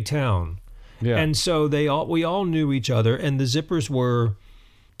not a big town. Yeah. And so we all knew each other, and the Zippers were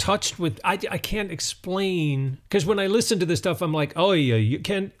touched with, I can't explain, because when I listen to this stuff, I'm like, oh yeah, you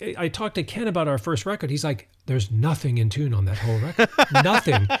can. I talked to Ken about our first record. He's like, there's nothing in tune on that whole record.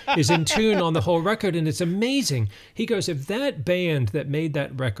 Nothing is in tune on the whole record, and it's amazing. He goes, if that band that made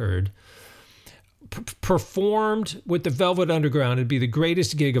that record performed with the Velvet Underground, it'd be the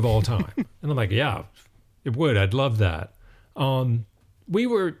greatest gig of all time. And I'm like, yeah, it would. I'd love that.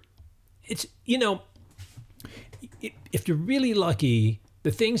 It's, if you're really lucky,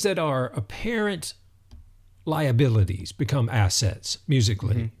 the things that are apparent liabilities become assets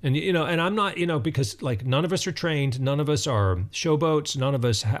musically. And, and I'm not, because like none of us are trained, none of us are showboats, none of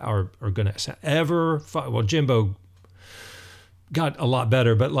us are going to ever, well, Jimbo got a lot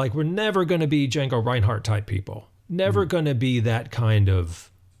better, but like we're never going to be Django Reinhardt type people. Never going to be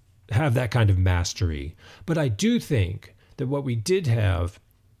have that kind of mastery. But I do think that what we did have,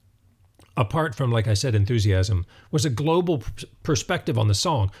 apart from, like I said, enthusiasm, was a global perspective on the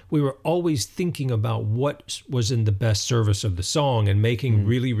song. We were always thinking about what was in the best service of the song and making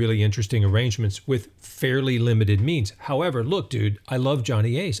really, really interesting arrangements with fairly limited means. However, look, dude, I love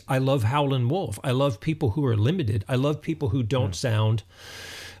Johnny Ace. I love Howlin' Wolf. I love people who are limited. I love people who don't sound.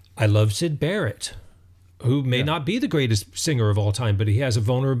 I love Syd Barrett, who may not be the greatest singer of all time, but he has a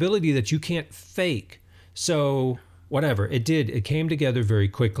vulnerability that you can't fake. So whatever, it came together very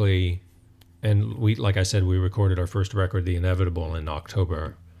quickly. And we, like I said, we recorded our first record, The Inevitable, in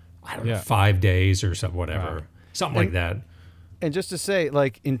October. I don't know, 5 days or something, whatever. Something like that. And just to say,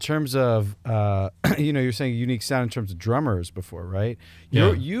 like, in terms of, you're saying unique sound in terms of drummers before, right?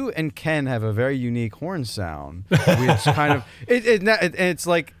 Yeah. You and Ken have a very unique horn sound, which kind of, and it's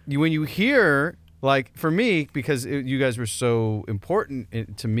like, when you hear, like, for me, because you guys were so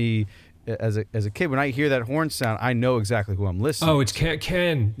important to me as a kid, when I hear that horn sound, I know exactly who I'm listening to. Oh, it's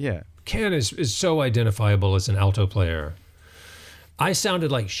Ken. Yeah. Ken is so identifiable as an alto player. I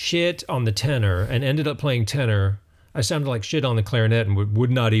sounded like shit on the tenor and ended up playing tenor. I sounded like shit on the clarinet and would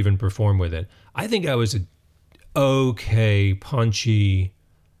not even perform with it. I think I was a okay, punchy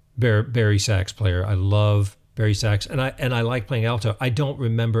bari sax player. I love bari sax, and I like playing alto. I don't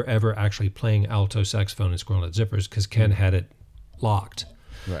remember ever actually playing alto saxophone in Squirrel Nut Zippers because Ken had it locked.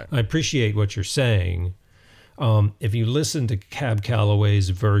 Right. I appreciate what you're saying. If you listen to Cab Calloway's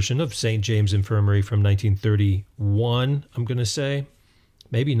version of St. James Infirmary from 1931, I'm going to say,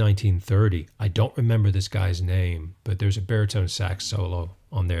 maybe 1930. I don't remember this guy's name, but there's a baritone sax solo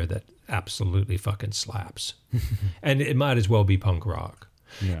on there that absolutely fucking slaps. And it might as well be punk rock.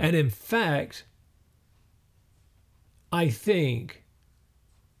 Yeah. And in fact, I think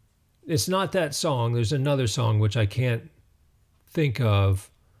it's not that song. There's another song which I can't think of,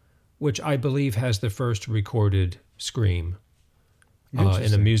 which I believe has the first recorded scream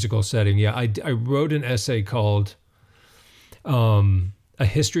in a musical setting. Yeah, I wrote an essay called A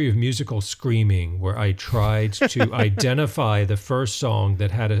History of Musical Screaming, where I tried to identify the first song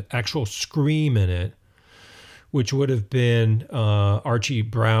that had an actual scream in it, which would have been Archie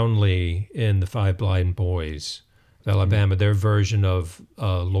Brownlee in The Five Blind Boys of Alabama, their version of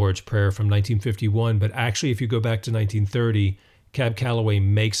Lord's Prayer from 1951. But actually, if you go back to 1930, Cab Calloway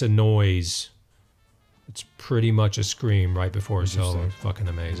makes a noise. It's pretty much a scream right before a solo. It's fucking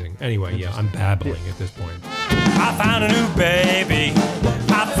amazing. Anyway, yeah, I'm babbling at this point. I found a new baby.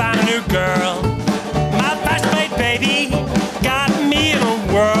 I found a new girl. My flashmate baby got me in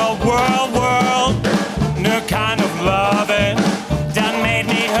a world. New kind of loving done made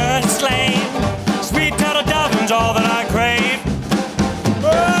me her slave. Sweet turtle dove's all that I crave.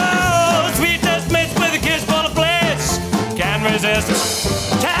 Oh, sweet dust mixed with a kiss full of bliss. Can't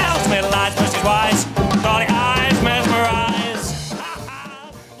resist. Tells me lies, but she's wise. Thought the eyes mesmerize.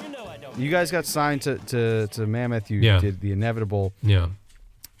 I don't. You guys got signed to Mammoth. You did The Inevitable. Yeah.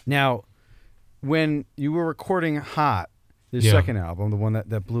 Now, when you were recording Hot, the second album, the one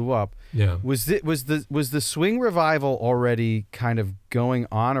that blew up, was the swing revival already kind of going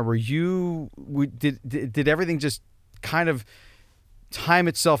on, or did everything just kind of time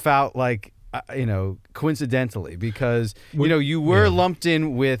itself out like coincidentally, because you were lumped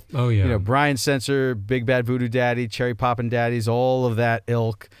in with Brian Setzer, Big Bad Voodoo Daddy, Cherry Poppin' Daddies, all of that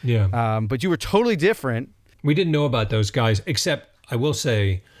ilk. But you were totally different. We didn't know about those guys, except I will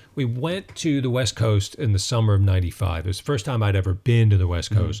say we went to the West Coast in the summer of '95. It was the first time I'd ever been to the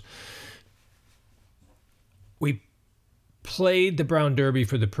West Coast. We played the Brown Derby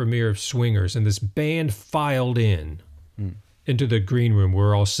for the premiere of Swingers, and this band filed in into the green room.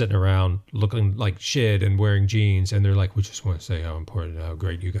 We're all sitting around looking like shit and wearing jeans, and they're like, we just want to say how important, how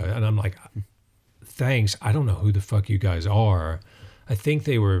great you guys are. And I'm like, thanks. I don't know who the fuck you guys are. I think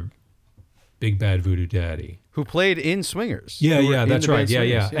they were Big Bad Voodoo Daddy. Who played in Swingers. Yeah, that's right.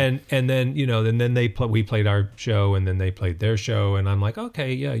 Yeah. Swingers, And then, and then we played our show, and then they played their show, and I'm like,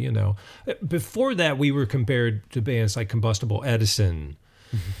 okay, yeah. Before that, we were compared to bands like Combustible Edison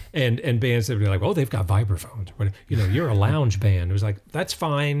and bands that were like, oh, they've got vibraphones. You're a lounge band. It was like, that's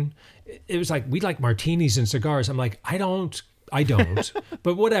fine. It was like, we like martinis and cigars. I'm like, I don't,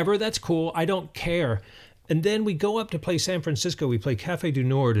 but whatever, that's cool. I don't care. And then we go up to play San Francisco. We play Café du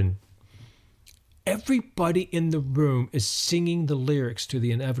Nord, and everybody in the room is singing the lyrics to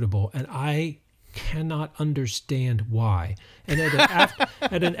The Inevitable, and I cannot understand why. And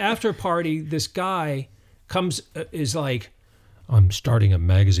at an after party, this guy is like, I'm starting a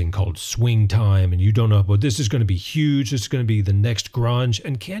magazine called Swing Time, and you don't know, but this is going to be huge. This is going to be the next grunge.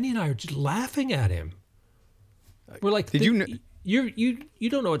 And Kenny and I are just laughing at him. We're like, you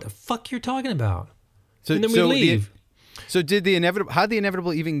don't know what the fuck you're talking about. And then we leave. How did The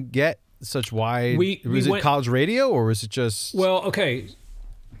Inevitable even get such wide? Was it college radio, or was it just? Well, okay,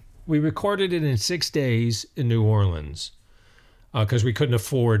 we recorded it in 6 days in New Orleans because we couldn't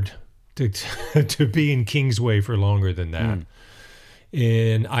afford to be in Kingsway for longer than that.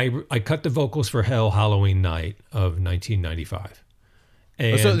 And I cut the vocals for Halloween Night of 1995.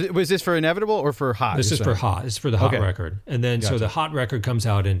 And so was this for Inevitable or for Hot? This is for Hot. This is for the Hot record. And then so the Hot record comes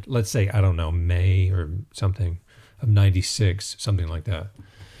out in, let's say, I don't know, May or something of 96, something like that.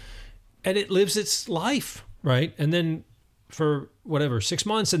 And it lives its life, right? And then for 6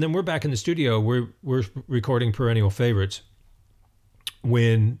 months, and then we're back in the studio. We're recording Perennial Favorites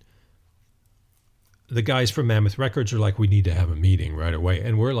when the guys from Mammoth Records are like, we need to have a meeting right away.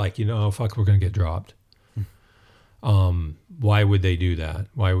 And we're like, fuck, we're going to get dropped. Why would they do that?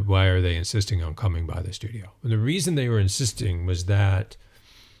 Why are they insisting on coming by the studio? And the reason they were insisting was that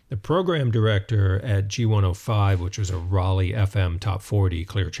the program director at G105, which was a Raleigh FM Top 40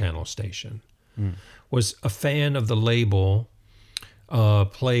 Clear Channel station, was a fan of the label,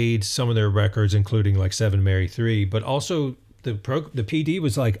 played some of their records, including like 7 Mary 3, but also the PD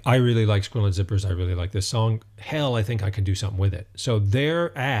was like, I really like Squirrel Zippers. I really like this song. Hell, I think I can do something with it. So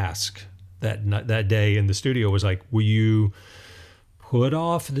their ask that day in the studio was like, will you put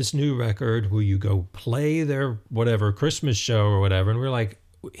off this new record? Will you go play their whatever Christmas show or whatever? And we're like,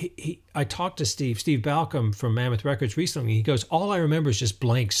 I talked to Steve Balcom from Mammoth Records recently. He goes, all I remember is just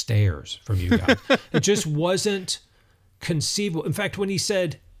blank stares from you guys. It just wasn't conceivable. In fact, when he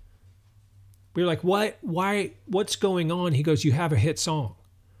said, we were like, what's going on? He goes, you have a hit song.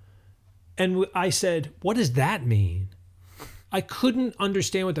 And I said, what does that mean? I couldn't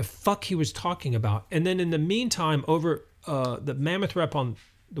understand what the fuck he was talking about. And then in the meantime, over the Mammoth rep on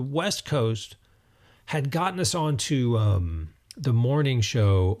the West Coast had gotten us onto the morning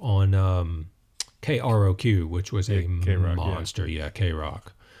show on KROQ, which was a K-Rock, monster. Yeah,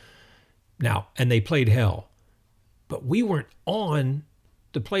 K-Rock. Now, and they played Hell. But we weren't on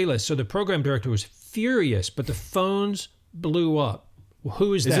the playlist. So the program director was furious, but the phones blew up.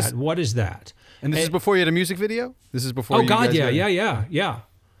 Who is that? What is that? And this is before you had a music video? This is before you guys Yeah.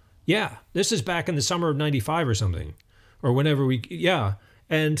 This is back in the summer of 95 or something. Or whenever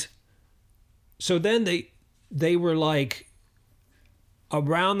And so then they were like,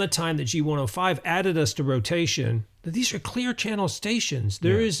 around the time that G105 added us to rotation, that these are Clear Channel stations.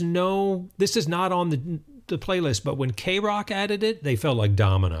 This is not on the playlist, but when K-Rock added it, they felt like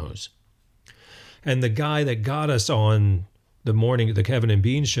dominoes. And the guy that got us on the Kevin and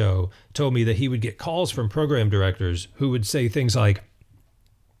Bean show told me that he would get calls from program directors who would say things like,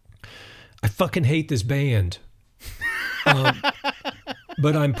 I fucking hate this band,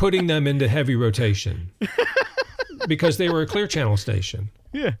 but I'm putting them into heavy rotation because they were a Clear Channel station.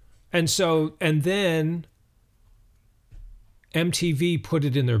 Yeah. And then MTV put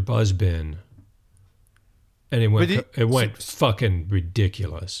it in their buzz bin. And it went fucking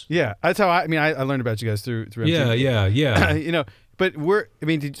ridiculous. Yeah, that's how I learned about you guys through MTV. Yeah. But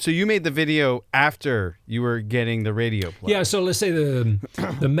so you made the video after you were getting the radio play. Yeah, so let's say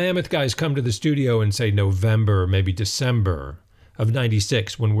the Mammoth guys come to the studio in, say, November, maybe December of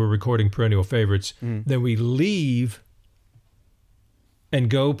 96 when we're recording Perennial Favorites. Then we leave and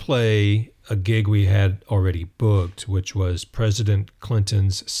go play a gig we had already booked, which was President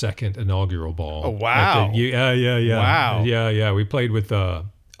Clinton's second inaugural ball. Oh, wow. Yeah. Wow. Yeah. We played with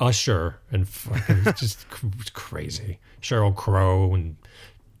Usher and fucking just crazy. Sheryl Crow and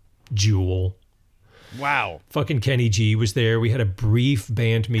Jewel. Wow. Fucking Kenny G was there. We had a brief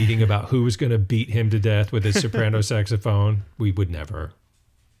band meeting about who was going to beat him to death with his soprano saxophone. We would never.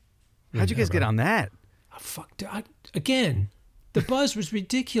 How'd you guys get on that? Again, the buzz was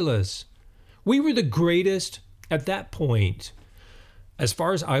ridiculous. We were the greatest at that point. as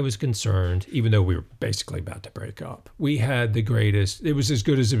far as I was concerned, even though we were basically about to break up, we had the greatest. It was as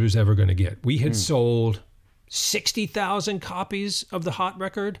good as it was ever going to get. We had sold 60,000 copies of the Hot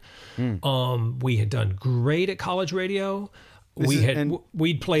record. We had done great at college radio.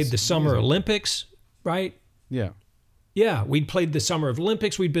 We'd played the Summer Olympics, right? Yeah. Yeah, we'd played the Summer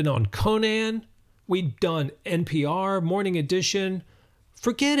Olympics. We'd been on Conan. We'd done NPR, Morning Edition.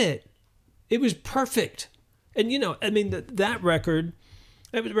 Forget it. It was perfect. And, that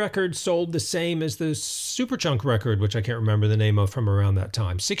record sold the same as the Superchunk record, which I can't remember the name of from around that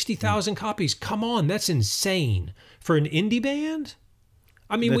time. 60,000 copies. Come on, that's insane. For an indie band?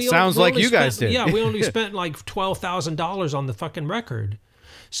 I mean, that sounds like you guys did. Yeah, we only spent like $12,000 on the fucking record.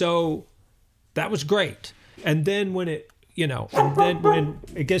 So that was great. And then when it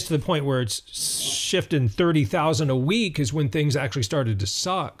gets to the point where it's shifting 30,000 a week is when things actually started to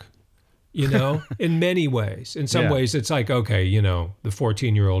suck, in many ways. In some ways, it's like, okay, the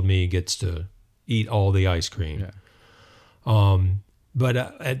 14-year-old me gets to eat all the ice cream. Yeah.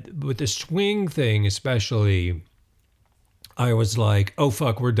 But with the swing thing, especially, I was like, oh,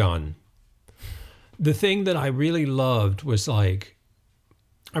 fuck, we're done. The thing that I really loved was like,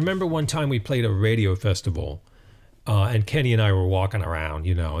 I remember one time we played a radio festival, and Kenny and I were walking around,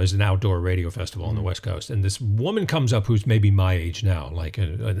 it was an outdoor radio festival on the West Coast. And this woman comes up who's maybe my age now, like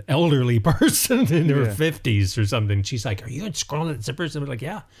an elderly person in her 50s or something. She's like, are you in Scarlet Zippers? And I'm like,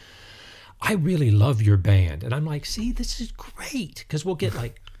 yeah. I really love your band. And I'm like, see, this is great. Because we'll get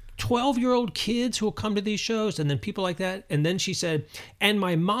like 12-year-old kids who will come to these shows and then people like that. And then she said, and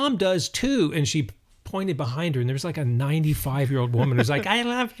my mom does too. And she pointed behind her and there was like a 95-year-old woman who's like, I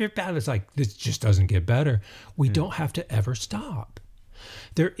love your band. It's like, this just doesn't get better. We don't have to ever stop.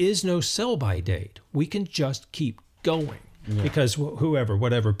 There is no sell-by date. We can just keep going because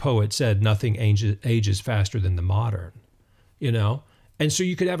whatever poet said, nothing ages faster than the modern, And so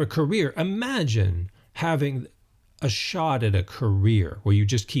you could have a career. Imagine having a shot at a career where you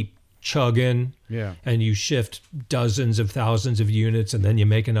just keep chugging and you shift dozens of thousands of units and then you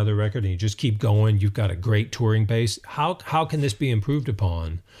make another record and you just keep going. You've got a great touring base. How can this be improved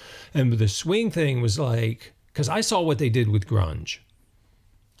upon? And the swing thing was like, because I saw what they did with grunge.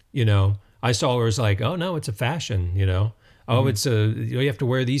 I saw where it was like, oh no, it's a fashion, Oh, it's you have to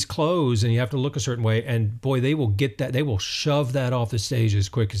wear these clothes and you have to look a certain way. And boy, they will get that. They will shove that off the stage as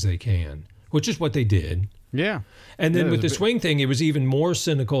quick as they can, which is what they did. Yeah. And then with the swing thing, it was even more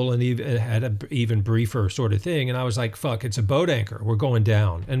cynical and even had an even briefer sort of thing. And I was like, fuck, it's a boat anchor. We're going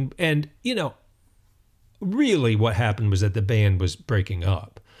down. And really what happened was that the band was breaking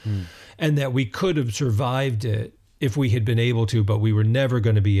up and that we could have survived it if we had been able to, but we were never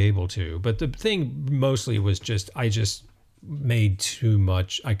going to be able to. But the thing mostly was I just made too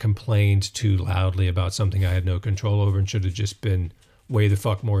much. I complained too loudly about something I had no control over and should have just been way the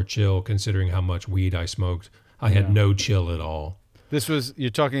fuck more chill considering how much weed I smoked. I had no chill at all.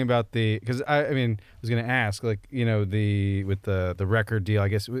 You're talking about because I was going to ask, like, with the record deal, I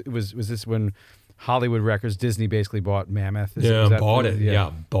guess, was this when Hollywood Records, Disney basically bought Mammoth? Bought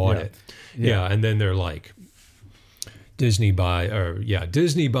it. Yeah. And then they're like, Disney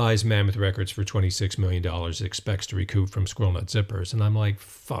buys Mammoth Records for $26 million, expects to recoup from Squirrel Nut Zippers. And I'm like,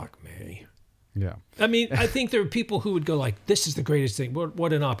 fuck me. Yeah. I mean, I think there are people who would go like, this is the greatest thing.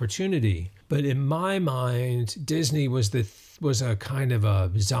 What an opportunity. But in my mind, Disney was a kind of a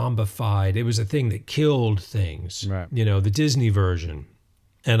zombified. It was a thing that killed things. Right. The Disney version.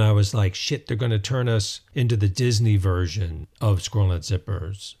 And I was like, shit, they're going to turn us into the Disney version of Squirrel Nut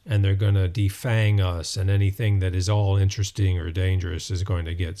Zippers. And they're going to defang us. And anything that is all interesting or dangerous is going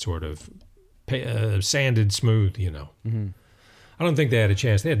to get sort of sanded smooth, Mm-hmm. I don't think they had a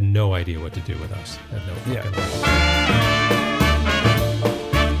chance. They had no idea what to do with us. Had no fucking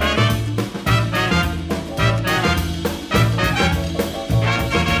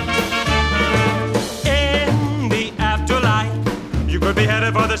In the afterlife, you could be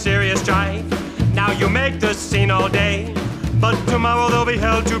headed for the serious strife. Now you make the scene all day, but tomorrow they'll be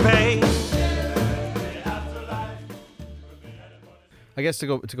held to pay. I guess to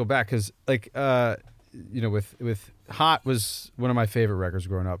go back, because like with Hot was one of my favorite records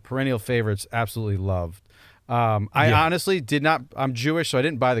growing up. Perennial favorites, absolutely loved. I honestly did not. I'm Jewish, so I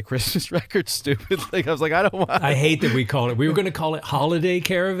didn't buy the Christmas record. Stupidly, I was like, I don't want. I hate that we call it. We were going to call it Holiday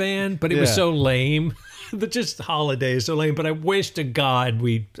Caravan, but it was so lame. Just Holiday is so lame. But I wish to God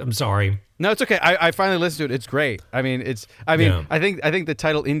I'm sorry. No, it's okay. I finally listened to it. It's great. I think the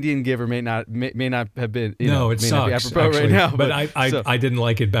title Indian Giver may not have been. It sucks. Apropos actually, right now, but I didn't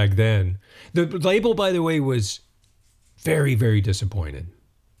like it back then. The label, by the way, was very, very disappointed.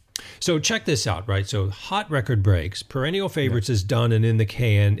 So check this out, right? So Hot Record breaks. Perennial Favorites is done and in the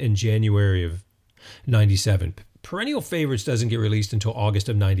can in January of 97. Perennial Favorites doesn't get released until August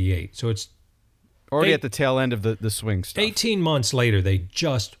of 98. So it's already at the tail end of the swing stuff. 18 months later, they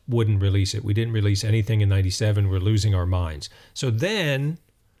just wouldn't release it. We didn't release anything in 97. We're losing our minds. So then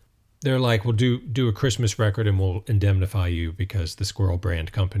they're like, we'll do a Christmas record and we'll indemnify you because the Squirrel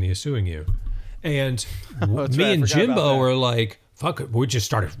Brand Company is suing you. And me and Jimbo were like, fuck it. We just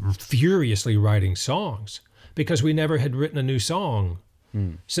started furiously writing songs because we never had written a new song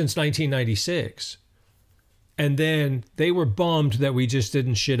since 1996. And then they were bummed that we just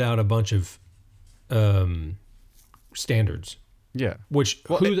didn't shit out a bunch of standards. Yeah. Which,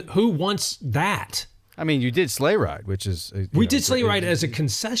 who wants that? I mean, you did Sleigh Ride, which is... we did Sleigh Ride as a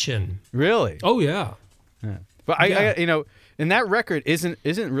concession. Really? Oh, yeah. But I and that record isn't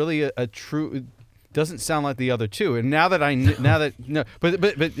really a true... It doesn't sound like the other two. And now that but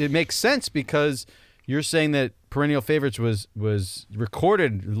it makes sense because you're saying that Perennial Favorites was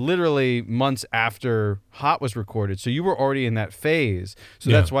recorded literally months after Hot was recorded. So you were already in that phase. So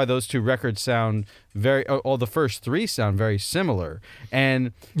that's why those two records sound very... all the first three sound very similar.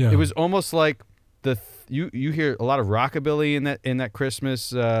 And it was almost like you hear a lot of rockabilly in that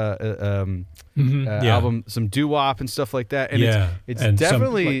Christmas album, some doo-wop and stuff like that. And it's and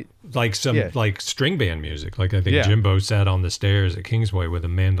definitely like string band music. Like I think Jimbo sat on the stairs at Kingsway with a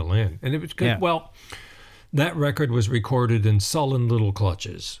mandolin, and it was good. Yeah. Well, that record was recorded in sullen little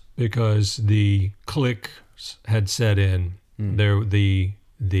clutches because the clicks had set in. The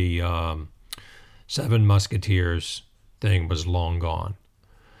Seven Musketeers thing was long gone.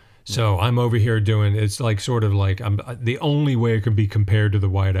 So I'm over here doing, it's like sort of like, the only way it can be compared to the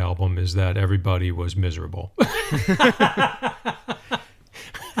White Album is that everybody was miserable.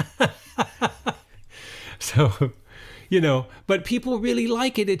 So, but people really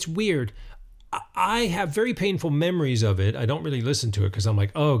like it. It's weird. I have very painful memories of it. I don't really listen to it because I'm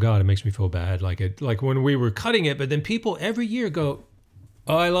like, oh God, it makes me feel bad. Like when we were cutting it, but then people every year go,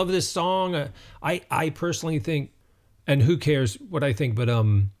 oh, I love this song. I personally think, and who cares what I think, but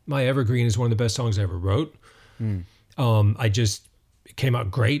My Evergreen is one of the best songs I ever wrote. It came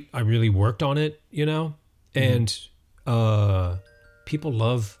out great. I really worked on it, and people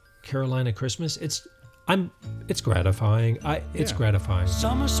love Carolina Christmas. It's gratifying. It's gratifying.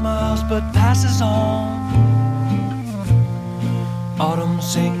 Summer smiles but passes on. Autumn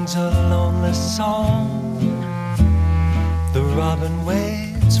sings a lonely song. The robin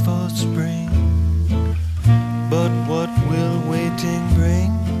waits for spring. But what will waiting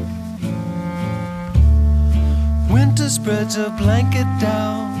bring? Winter spreads a blanket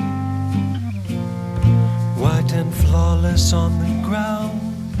down, white and flawless on the ground.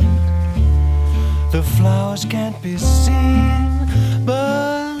 The flowers can't be seen,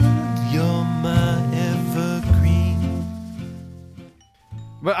 but you're my evergreen.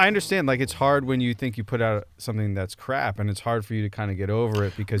 But I understand, it's hard when you think you put out something that's crap, and it's hard for you to kind of get over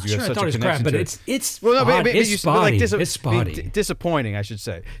it because you have such a connection crap, but to it. It's spotty. It's spotty. Disappointing, I should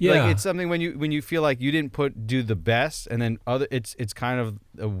say. Yeah. It's something when you feel like you didn't do the best, and then it's kind of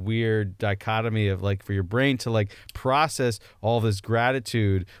a weird dichotomy of for your brain to process all this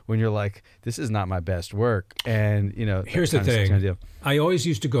gratitude when you're like, this is not my best work, and Here's the thing. I always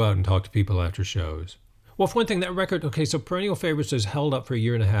used to go out and talk to people after shows. Well, for one thing, that record, so Perennial Favorites is held up for a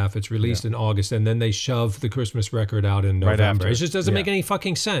year and a half. It's released in August, and then they shove the Christmas record out in November. Right after. It just doesn't make any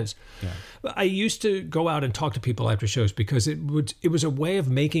fucking sense. Yeah. But I used to go out and talk to people after shows because it was a way of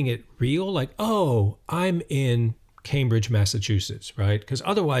making it real. Like, oh, I'm in Cambridge, Massachusetts, right? Because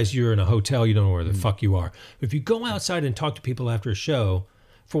otherwise you're in a hotel, you don't know where the fuck you are. But if you go outside and talk to people after a show,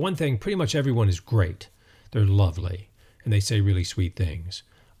 for one thing, pretty much everyone is great. They're lovely, and they say really sweet things.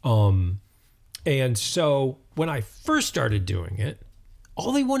 And so when I first started doing it,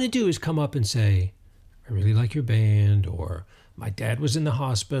 all they want to do is come up and say, I really like your band, or my dad was in the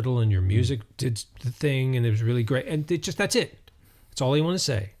hospital and your music did the thing and it was really great. And that's it. That's all they want to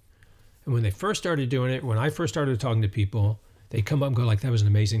say. And when they first started doing it, when I first started talking to people, they'd come up and go that was an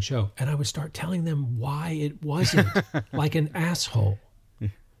amazing show. And I would start telling them why it wasn't like an asshole.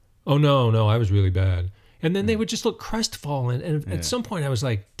 Oh, no, I was really bad. And then they would just look crestfallen. And at some point I was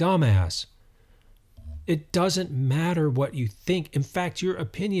like, dumbass. It doesn't matter what you think. In fact, your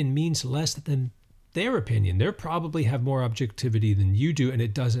opinion means less than their opinion. They probably have more objectivity than you do, and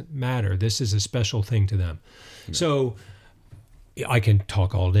it doesn't matter. This is a special thing to them. Yeah. So I can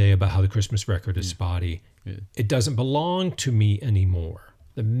talk all day about how the Christmas record is spotty. Yeah. It doesn't belong to me anymore.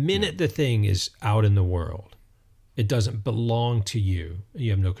 The minute the thing is out in the world, It doesn't belong to you.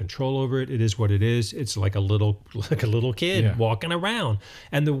 You have no control over it. It is what it is. It's like a little kid walking around.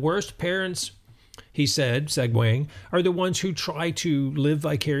 And the worst parents, he said, segueing, are the ones who try to live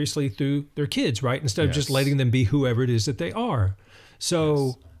vicariously through their kids, right? Instead of just letting them be whoever it is that they are.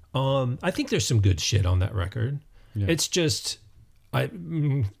 So I think there's some good shit on that record. Yeah. It's just,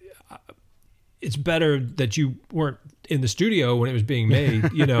 it's better that you weren't in the studio when it was being made,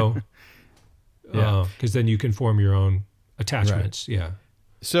 because then you can form your own attachments. Right. Yeah.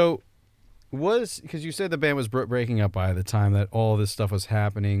 So because you said the band was breaking up by the time that all this stuff was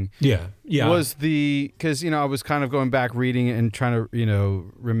happening. Yeah. Because, I was kind of going back reading and trying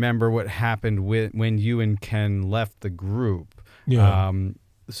to, remember what happened when you and Ken left the group. Yeah.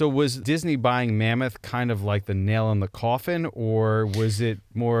 So was Disney buying Mammoth kind of like the nail in the coffin, or was it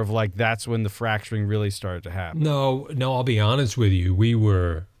more of like that's when the fracturing really started to happen? No, I'll be honest with you. We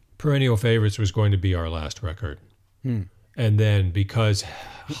were Perennial Favorites was going to be our last record. And then because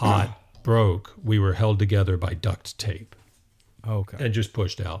Hot broke, we were held together by duct tape. Okay. And just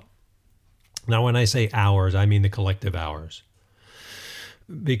pushed out. Now, when I say ours, I mean the collective ours.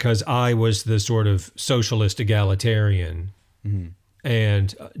 Because I was the sort of socialist egalitarian,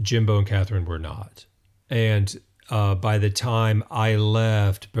 and Jimbo and Catherine were not. And by the time I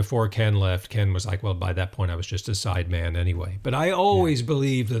left, before Ken left, Ken was like, well, by that point, I was just a side man anyway. But I always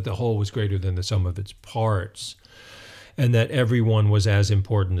believed that the whole was greater than the sum of its parts, and that everyone was as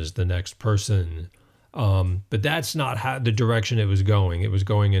important as the next person. But that's not how the direction it was going. It was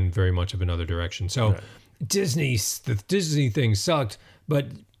going in very much of another direction. So the Disney thing sucked, but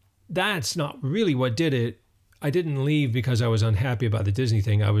that's not really what did it. I didn't leave because I was unhappy about the Disney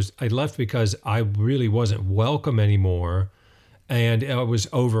thing. I left because I really wasn't welcome anymore, and I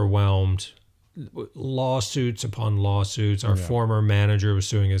was overwhelmed. Lawsuits upon lawsuits. Our former manager was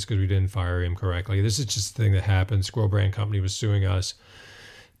suing us because we didn't fire him correctly. This is just the thing that happened. Squirrel Brand Company was suing us.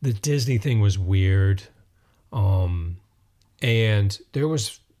 The Disney thing was weird, and there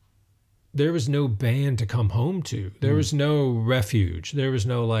was no band to come home to. There was no refuge. There was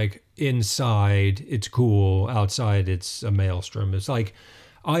no like inside it's cool, outside it's a maelstrom. It's like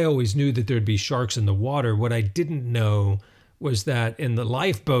I always knew that there'd be sharks in the water. What I didn't know was that in the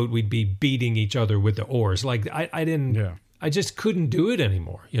lifeboat we'd be beating each other with the oars. Like I didn't. Yeah. I just couldn't do it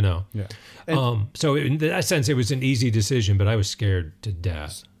anymore. Yeah. So in that sense, it was an easy decision, but I was scared to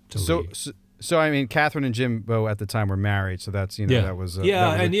death to leave. So I mean, Catherine and Jimbo at the time were married, so that's that was it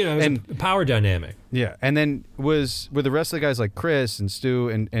was a power dynamic. Yeah, and then were the rest of the guys like Chris and Stu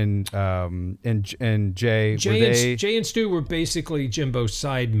and Jay? Jay and Stu were basically Jimbo's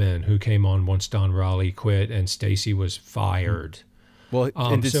sidemen who came on once Don Raleigh quit and Stacy was fired. Well,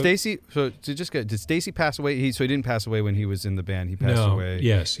 and did Stacy? So did Stacy pass away? He didn't pass away when he was in the band. He passed away.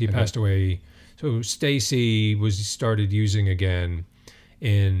 Yes, he passed away. So Stacy started using again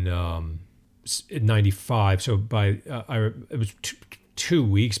in 95. So it was 2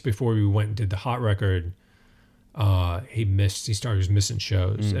 weeks before we went and did the Hot record. He started missing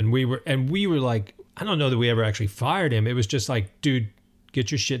shows, and we were like, I don't know that we ever actually fired him. It was just like, dude,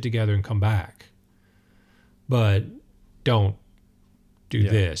 get your shit together and come back, but don't do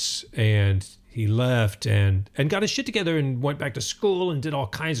this. And he left and got his shit together and went back to school and did all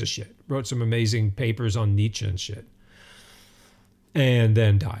kinds of shit. Wrote some amazing papers on Nietzsche and shit. And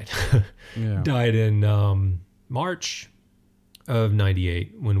then died. Died in March of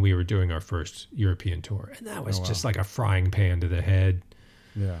 98 when we were doing our first European tour. And that was just like a frying pan to the head.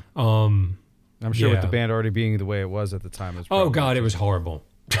 Yeah. I'm sure with the band already being the way it was at the time. It was horrible.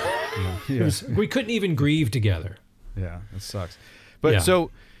 We couldn't even grieve together. Yeah, it sucks. But so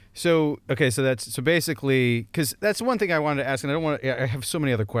basically, because that's one thing I wanted to ask, and I have so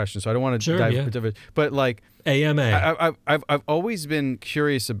many other questions, so I don't want to dive into it. But like AMA, I've always been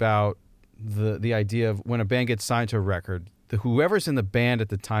curious about the idea of when a band gets signed to a record, whoever's in the band at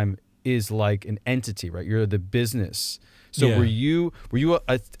the time is like an entity, right? You're the business. So were you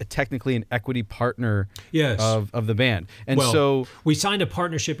a technically an equity partner of the band? And so we signed a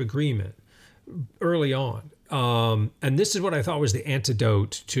partnership agreement early on. And this is what I thought was the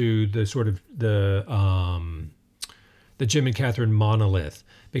antidote to the sort of the Jim and Catherine monolith,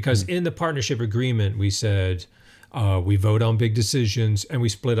 because in the partnership agreement we said we vote on big decisions and we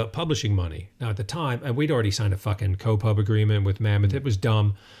split up publishing money. Now at the time, and we'd already signed a fucking co-pub agreement with Mammoth. It was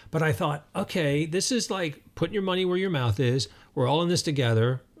dumb, but I thought, okay, this is like putting your money where your mouth is. We're all in this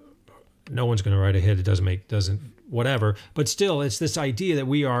together. No one's going to write a hit. It doesn't whatever. But still, it's this idea that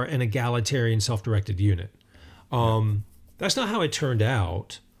we are an egalitarian, self-directed unit. That's not how it turned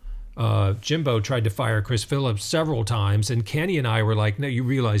out. Jimbo tried to fire Chris Phillips several times, and Kenny and I were like, no, you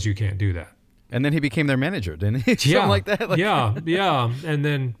realize you can't do that. And then he became their manager, didn't he? Something like that. Like, yeah. And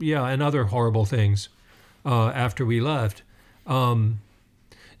then, and other horrible things after we left.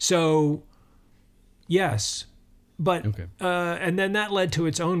 So, yes. But, and then that led to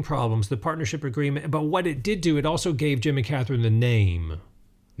its own problems, the partnership agreement. But what it did do, it also gave Jim and Catherine the name.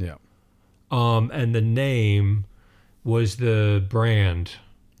 Yeah. And the name was the brand.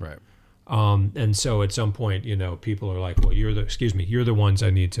 Right. And so at some point, people are like, well, you're the ones I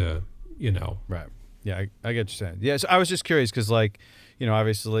need to, Right. Yeah, I get what you're saying. Yeah, so I was just curious because, like,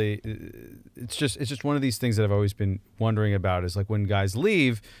 obviously, it's just one of these things that I've always been wondering about is, like, when guys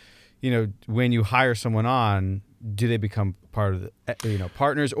leave, when you hire someone on, do they become part of the,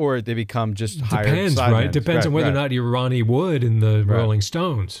 partners, or they become just hired Depends, side right? men? Depends on whether or not you're Ronnie Wood in the Rolling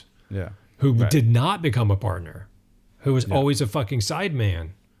Stones. Yeah. Who did not become a partner, who was always a fucking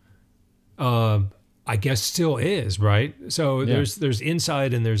sideman. I guess still is, right? So there's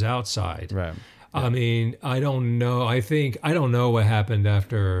inside and there's outside. Right. I mean, I don't know. I don't know what happened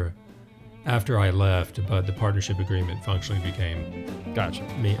after I left, but the partnership agreement functionally became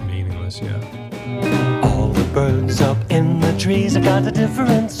meaningless. Yeah. All the birds up in the trees have got a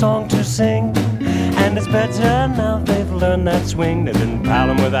different song to sing, and it's better now they've learned that swing. They've been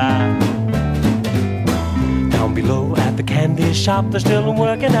palling without. Down below at the candy shop, they're still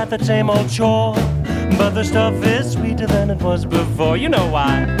working at the same old chore, but the stuff is sweeter than it was before. You know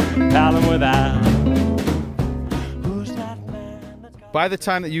why? Palling without. Who's that man that's got... By the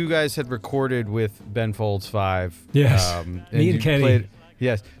time that you guys had recorded with Ben Folds 5, yes, me and Kenny,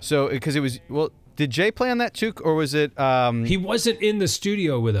 yes. So because it was did Jay play on that too, or was it? He wasn't in the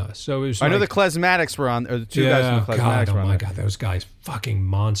studio with us, so it was. I know the Klezmatics were on, or the two guys from the Klezmatics were on. Oh my God, those guys, fucking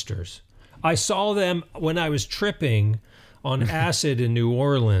monsters! I saw them when I was tripping on acid in New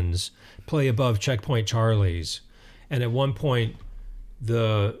Orleans, play above Checkpoint Charlie's, and at one point,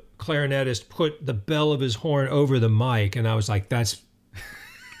 the clarinetist put the bell of his horn over the mic, and I was like, "That's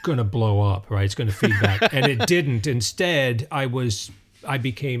gonna blow up, right? It's gonna feedback," and it didn't. Instead, I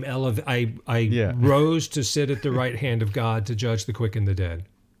became elevated. I rose to sit at the right hand of God to judge the quick and the dead.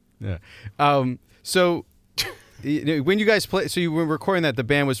 Yeah. So when you guys play, so you were recording that, the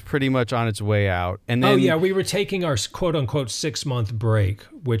band was pretty much on its way out, and then we were taking our quote unquote 6-month break,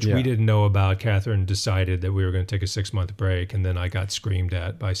 which we didn't know about. Catherine decided that we were going to take a 6-month break, and then I got screamed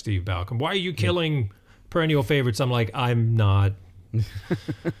at by Steve Balcom. Why are you killing perennial favorites? I'm like, I'm not.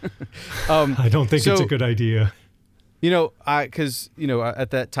 I don't think it's a good idea. Because at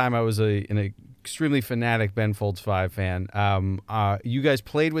that time I was an extremely fanatic Ben Folds 5 fan. You guys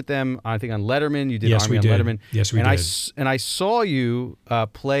played with them, I think, on Letterman. You did Army on Letterman. Yes, we did. And I saw you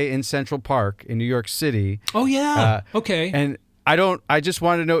play in Central Park in New York City. Oh yeah. Okay. And I just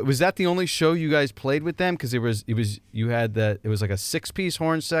wanted to know, was that the only show you guys played with them? Because it was like a 6-piece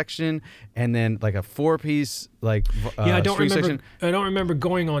horn section and then like a 4-piece I don't remember. section. I don't remember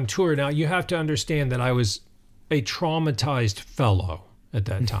going on tour. Now you have to understand that I was a traumatized fellow at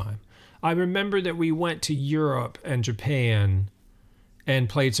that time. I remember that we went to Europe and Japan and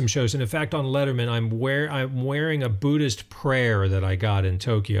played some shows. And in fact, on Letterman, I'm wearing a Buddhist prayer that I got in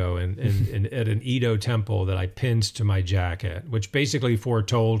Tokyo and at an Edo temple that I pinned to my jacket, which basically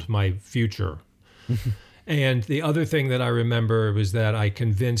foretold my future. And the other thing that I remember was that I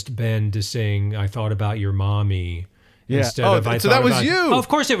convinced Ben to sing "I Thought About Your Mommy." Yeah. So that was you. Oh, of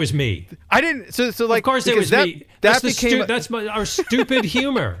course it was me. I didn't. So like, of course it was me. That's our stupid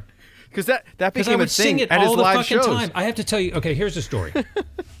humor. Because that became I a thing sing it at all his the live fucking shows. time. I have to tell you. Okay, here's a story. I'm going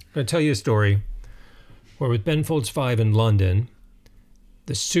to tell you a story where with Ben Folds 5 in London,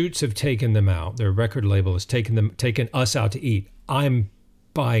 the Suits have taken them out. Their record label has taken us out to eat. I'm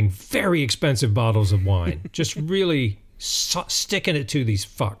buying very expensive bottles of wine, just really sticking it to these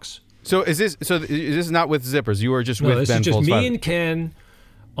fucks. So is this not with Zippers? You were just with Ben Folds 5? No, this is just me and Ken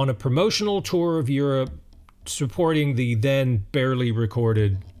on a promotional tour of Europe, supporting the then barely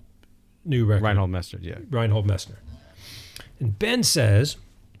recorded new record. Reinhold Messner, yeah. Reinhold Messner. And Ben says,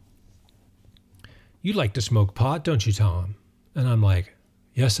 "You like to smoke pot, don't you, Tom?" And I'm like,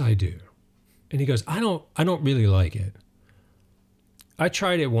 "Yes, I do." And he goes, I don't really like it. I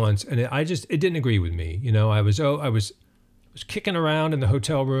tried it once and it didn't agree with me. I was kicking around in the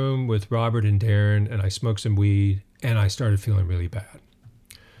hotel room with Robert and Darren, and I smoked some weed and I started feeling really bad.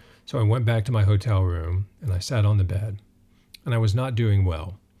 So I went back to my hotel room and I sat on the bed and I was not doing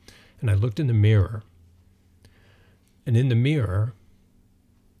well. And I looked in the mirror, and in the mirror,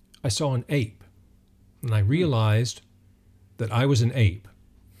 I saw an ape. And I realized that I was an ape.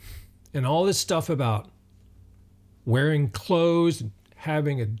 And all this stuff about wearing clothes,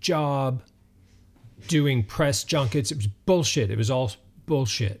 having a job, doing press junkets, it was bullshit. It was all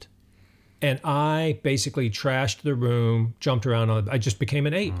bullshit. And I basically trashed the room, jumped around. I just became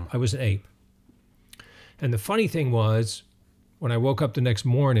an ape. I was an ape. And the funny thing was, when I woke up the next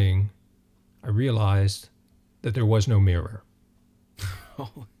morning, I realized that there was no mirror.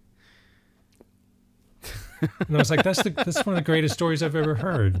 And I was like, that's one of the greatest stories I've ever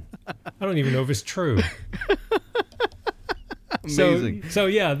heard. I don't even know if it's true. Amazing.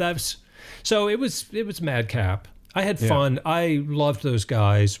 So it was madcap. I had fun. I loved those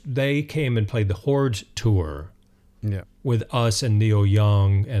guys. They came and played the Horde tour with us and Neil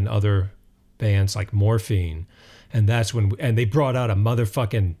Young and other bands like Morphine. And that's when they brought out a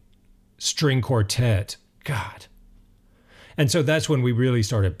motherfucking string quartet. God. And so that's when we really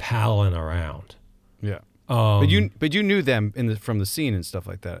started palling around. Yeah. But you knew them from the scene and stuff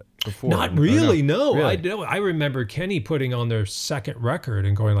like that before. Not really, no. no. Really? I remember Kenny putting on their second record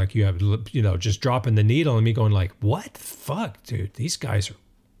and going like, you have, just dropping the needle, and me going like, what the fuck, dude? These guys are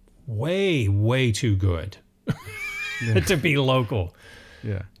way, way too good to be local.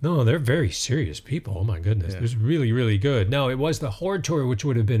 Yeah. No, they're very serious people. Oh my goodness. It was really, really good. No, it was the Horde tour, which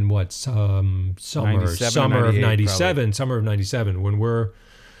would have been what, summer of 97, when we're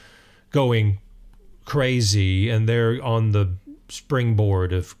going crazy and they're on the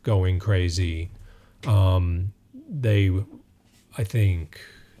springboard of going crazy. I think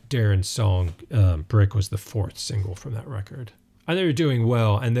Darren's song Brick was the fourth single from that record. And they were doing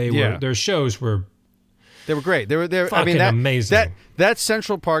well, and their shows were great. They were fucking amazing. That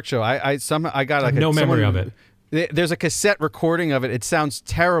Central Park show, I got like no memory of it. There's a cassette recording of it. It sounds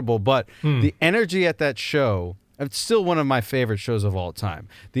terrible, but the energy at that show, it's still one of my favorite shows of all time.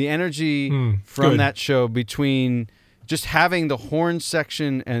 The energy from that show, between just having the horn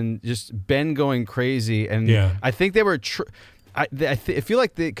section and just Ben going crazy, and I think they were. I feel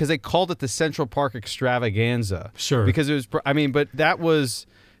like because they called it the Central Park Extravaganza. Sure. Because it was. But that was.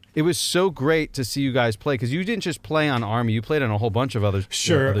 It was so great to see you guys play, because you didn't just play on Army, you played on a whole bunch of other other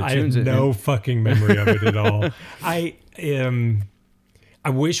tunes. I have no fucking memory of it at all. I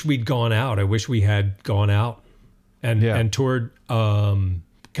wish we'd gone out. I wish we had gone out and toured,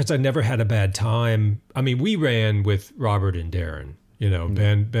 because I never had a bad time. I mean, we ran with Robert and Darren.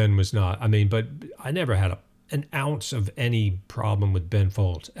 Ben was not. I mean, but I never had an ounce of any problem with Ben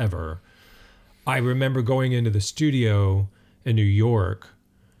Folds ever. I remember going into the studio in New York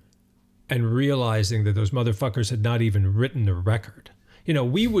and realizing that those motherfuckers had not even written the record.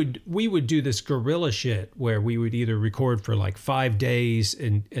 We would do this guerrilla shit where we would either record for like 5 days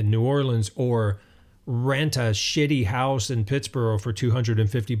in New Orleans, or rent a shitty house in Pittsburgh for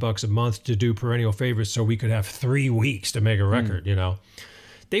 $250 a month to do Perennial Favorites, so we could have 3 weeks to make a record.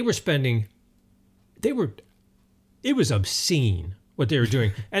 They were spending. It was obscene what they were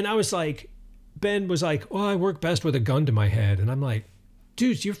doing, and I was like, Ben was like, "Oh, I work best with a gun to my head," and I'm like,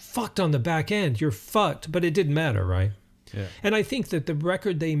 dude, you're fucked on the back end. You're fucked. But it didn't matter, right? Yeah. And I think that the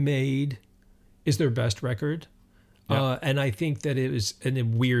record they made is their best record. Yeah. And I think that it was, in a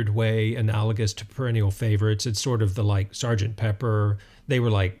weird way, analogous to Perennial Favorites. It's sort of the like Sgt. Pepper. They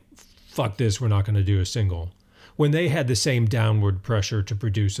were like, fuck this, we're not going to do a single. When they had the same downward pressure to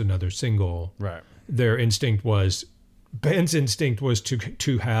produce another single, right, Ben's instinct was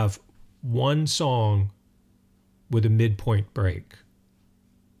to have one song with a midpoint break.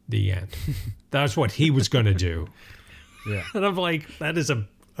 The end. That's what he was going to do. Yeah. And I'm like, that is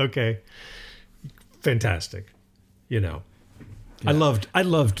fantastic. Yeah. I loved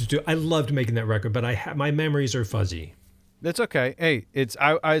making that record, but my memories are fuzzy. That's okay. Hey, it's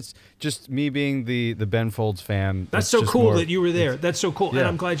just me being the Ben Folds fan. That's so cool that you were there. That's so cool. Yeah. And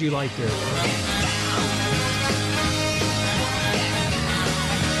I'm glad you liked it.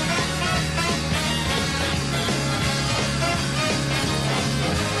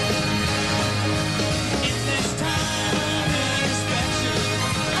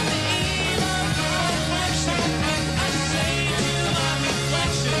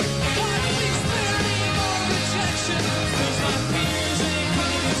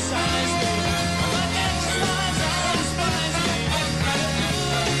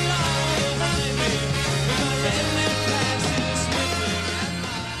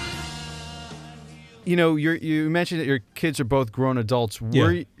 You mentioned that your kids are both grown adults.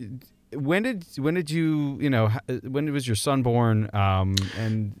 When was your son born?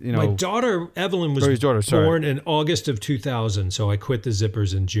 My daughter Evelyn was born in August of 2000. So I quit the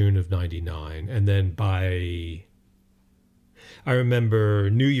Zippers in June of 99, and then I remember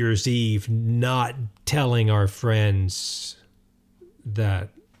New Year's Eve not telling our friends that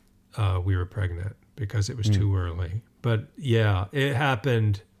we were pregnant because it was too early. But yeah, it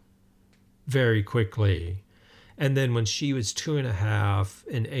happened very quickly. And then when she was 2.5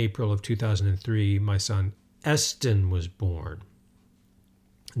 in April of 2003, my son Eston was born,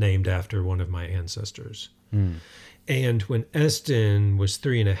 named after one of my ancestors. And when Eston was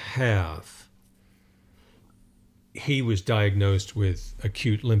 3.5, he was diagnosed with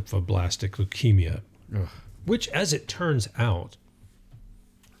acute lymphoblastic leukemia, which, as it turns out,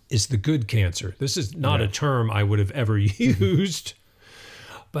 is the good cancer. This is not a term I would have ever used,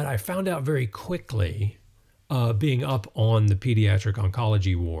 but I found out very quickly, being up on the pediatric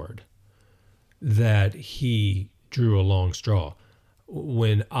oncology ward, that he drew a long straw.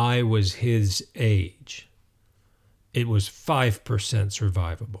 When I was his age, it was 5%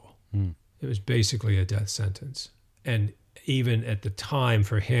 survivable. It was basically a death sentence. And even at the time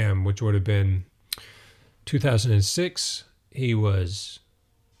for him, which would have been 2006, it was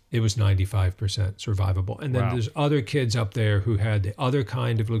 95% survivable. And then there's other kids up there who had the other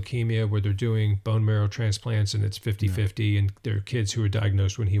kind of leukemia where they're doing bone marrow transplants and it's 50-50. And there are kids who were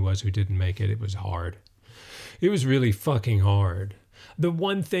diagnosed when he was who didn't make it. It was hard. It was really fucking hard. The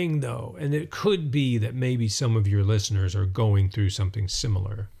one thing, though, and it could be that maybe some of your listeners are going through something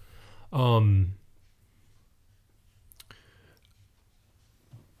similar.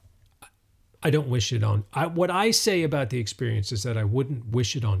 I don't wish it on. What I say about the experience is that I wouldn't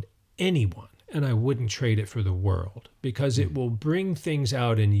wish it on anyone, and I wouldn't trade it for the world, because it will bring things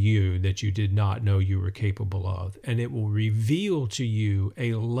out in you that you did not know you were capable of, and it will reveal to you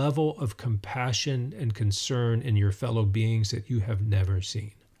a level of compassion and concern in your fellow beings that you have never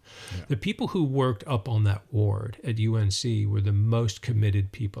seen. Yeah. The people who worked up on that ward at UNC were the most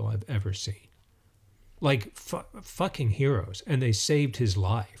committed people I've ever seen. Like fucking heroes, and they saved his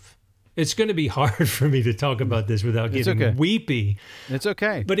life. It's going to be hard for me to talk about this without getting weepy. It's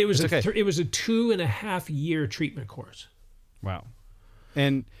okay. But it was it was a 2.5 year treatment course. Wow.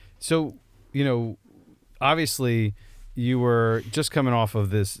 And so, obviously you were just coming off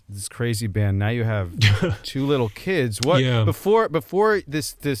of this crazy band. Now you have 2 little kids. Before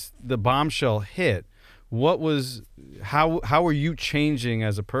the bombshell hit, how were you changing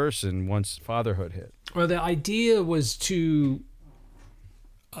as a person once fatherhood hit? Well, the idea was to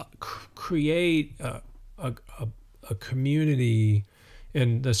create a community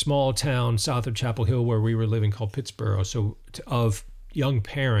in the small town south of Chapel Hill where we were living called Pittsboro, of young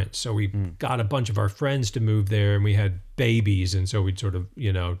parents. So we got a bunch of our friends to move there, and we had babies, and so we'd sort of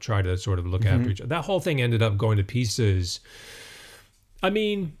try to sort of look after each other. That whole thing ended up going to pieces. I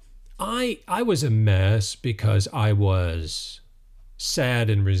mean, I was a mess because I was sad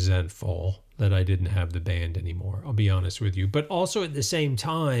and resentful that I didn't have the band anymore. I'll be honest with you. But also at the same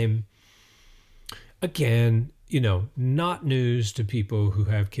time, again, not news to people who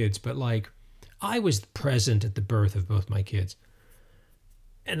have kids, but like, I was present at the birth of both my kids.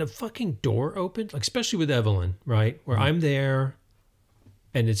 And a fucking door opened, like especially with Evelyn, right? Where I'm there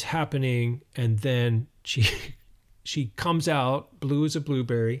and it's happening, and then she comes out blue as a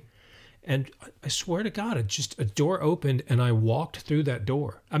blueberry. And I swear to God, a door opened and I walked through that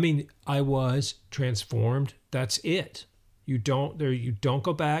door. I mean, I was transformed. That's it. You don't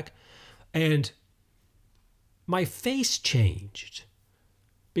go back. And my face changed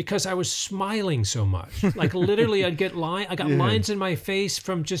because I was smiling so much. Like literally I got lines in my face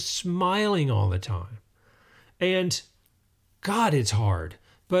from just smiling all the time. And God, it's hard.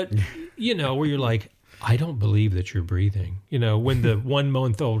 But where you're like, I don't believe that you're breathing. When the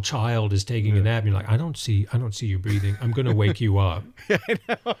 1-month-old child is taking a nap, you're like, I don't see you breathing. I'm going to wake you up.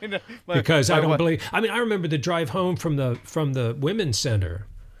 I know. Because I don't believe. I mean, I remember the drive home from the women's center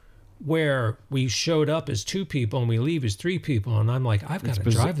where we showed up as 2 people and we leave as 3 people. And I'm like, I've got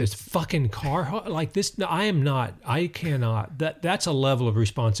to drive this fucking car like this. I cannot. That's a level of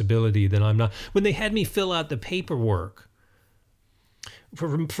responsibility that I'm not. When they had me fill out the paperwork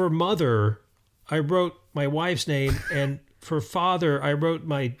for mother, I wrote my wife's name, and for father, I wrote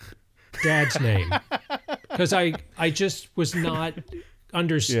my dad's name because I just was not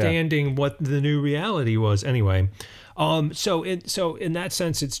understanding what the new reality was. Anyway, so in that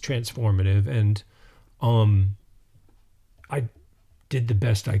sense, it's transformative, and I did the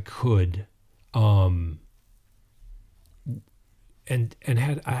best I could, and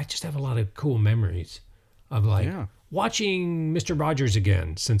I just have a lot of cool memories of watching Mr. Rogers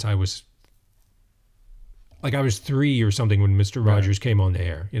again since I was 3 or something when Mr. Rogers came on the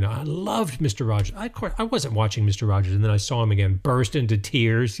air. I loved Mr. Rogers. I wasn't watching Mr. Rogers, and then I saw him again, burst into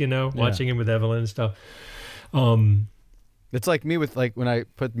tears, watching him with Evelyn and stuff. It's like me with when I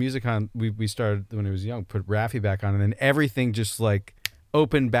put music on, we started when I was young, put Raffi back on, and then everything just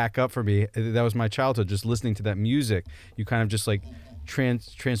opened back up for me. That was my childhood, just listening to that music. You kind of just like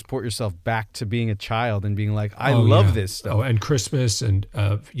transport yourself back to being a child and being like, I love this stuff. Oh, and Christmas, and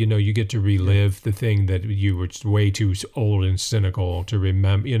you get to relive the thing that you were just way too old and cynical to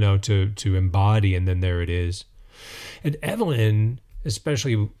remember, to embody, and then there it is. And Evelyn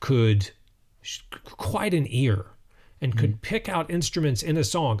especially quite an ear, and could pick out instruments in a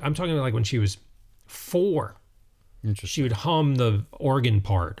song. I'm talking about like when she was 4. She would hum the organ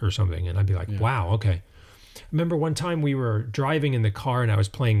part or something, and I'd be like, wow, okay. I remember one time we were driving in the car, and I was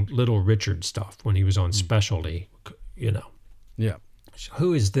playing Little Richard stuff when he was on Specialty, Yeah.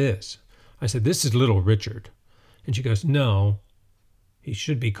 Who is this? I said, this is Little Richard. And she goes, no, he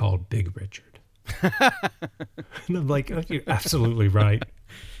should be called Big Richard. And I'm like, oh, you're absolutely right.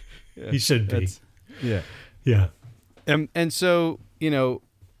 He should be. Yeah. And so,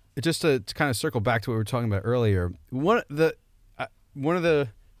 just to kind of circle back to what we were talking about earlier, one of the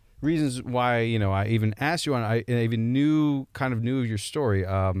reasons why I even asked you on, I even knew of your story.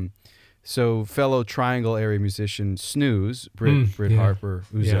 So fellow Triangle area musician Snooze, Britt Harper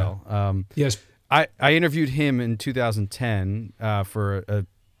Uzel. Yes, I interviewed him in 2010 for a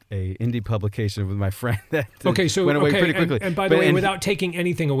indie publication with my friend that went away pretty quickly. And by the way, without taking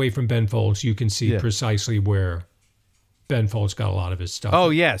anything away from Ben Folds, you can see precisely where Ben Folds got a lot of his stuff. Oh,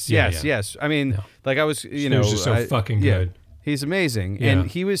 yes. I mean, like I was, Snooze is so fucking good. He's amazing. Yeah.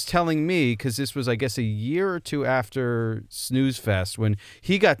 And he was telling me, because this was, I guess, a year or two after Snooze Fest, when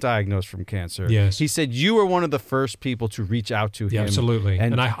he got diagnosed from cancer. Yes. He said you were one of the first people to reach out to him. Yeah, absolutely.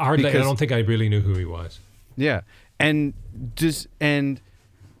 And I don't think I really knew who he was. Yeah. And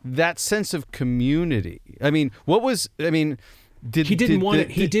that sense of community. I mean, he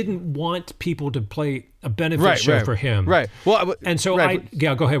didn't want people to play a benefit show for him. Right. Well, and so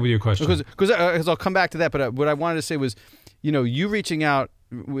go ahead with your question. Because I'll come back to that. But what I wanted to say was, you reaching out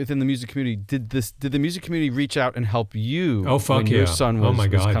within the music community. Did the music community reach out and help you? Oh fuck when yeah! your son was,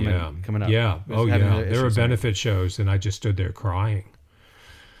 coming up. Yeah. Oh yeah. There were benefit shows, and I just stood there crying.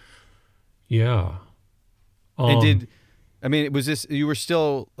 Yeah. Was this, you were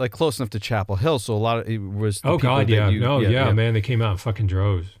still like close enough to Chapel Hill, so a lot of it was. Oh God, yeah. Man, they came out in fucking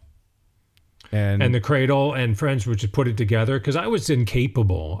droves. And the Cradle and friends would just put it together, because I was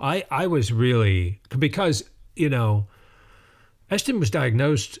incapable. I was really, because Eston was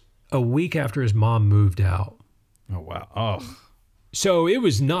diagnosed a week after his mom moved out. Oh wow. Oh. So it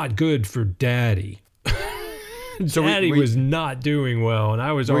was not good for Daddy. Daddy was not doing well, and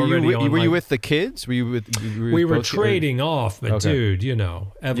I was already on. Were you with the kids? We were trading off, but dude,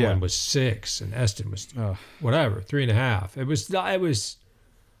 Evelyn was 6 and Eston was 3.5.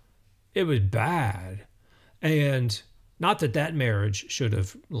 It was bad, and not that marriage should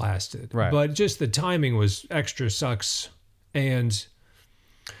have lasted, right? But just the timing was extra sucks,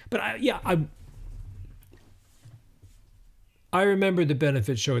 I remember the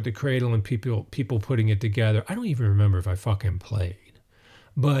benefit show at the Cradle and people putting it together. I don't even remember if I fucking played,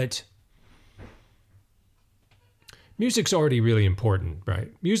 but music's already really important,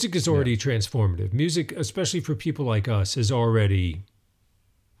 right? Music is already transformative. Music, especially for people like us, is already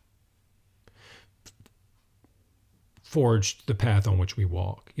forged the path on which we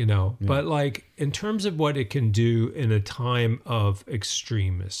walk, But like in terms of what it can do in a time of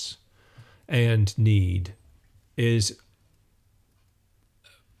extremis and need is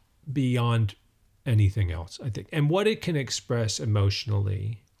beyond anything else, I think. And what it can express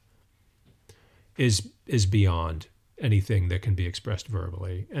emotionally is beyond anything that can be expressed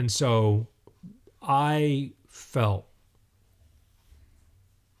verbally. And so I felt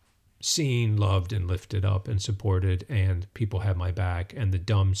seen, loved, and lifted up and supported, and people had my back, and the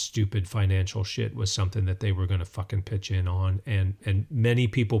dumb, stupid financial shit was something that they were going to fucking pitch in on, and many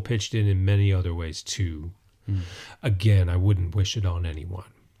people pitched in many other ways too. Again, I wouldn't wish it on anyone,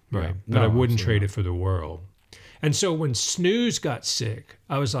 right? But I wouldn't trade it for the world. And so when Snooze got sick,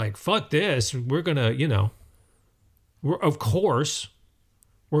 I was like, fuck this, we're going to, of course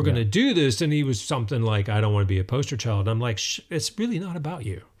we're going to do this. And he was something like, I don't want to be a poster child. I'm like, it's really not about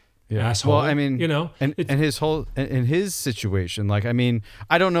you. Yeah. Asshole. Well, I mean, and his whole, in his situation, like, I mean,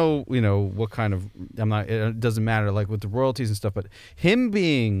 I don't know, what kind of, it doesn't matter, like with the royalties and stuff, but him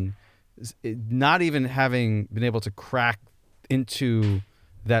being, not even having been able to crack into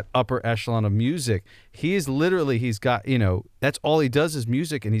that upper echelon of music, he's got, that's all he does is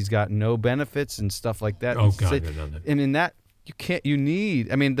music, and he's got no benefits and stuff like that. Oh God, no. And in that,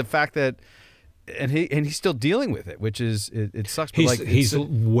 the fact that, and he's still dealing with it, which is it sucks. But he's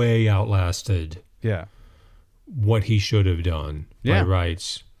way outlasted. Yeah, what he should have done by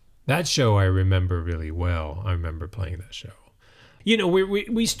rights. That show I remember really well. I remember playing that show.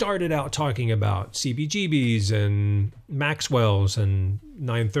 we started out talking about CBGBs and Maxwell's and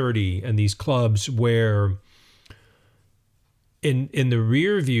 930 and these clubs where in the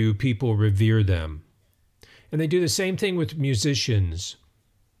rear view, people revere them. And they do the same thing with musicians.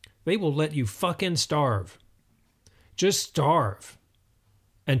 They will let you fucking starve. Just starve.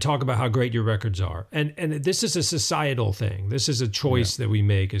 And talk about how great your records are. And this is a societal thing. This is a choice that we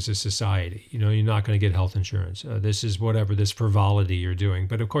make as a society. You're not going to get health insurance. This is whatever, this frivolity you're doing.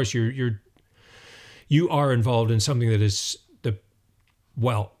 But of course, you are involved in something that is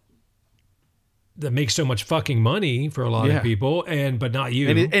that makes so much fucking money for a lot of people, but not you.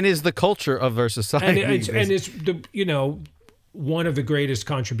 And is the culture of our society. And it's one of the greatest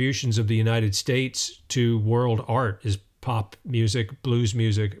contributions of the United States to world art is pop music, blues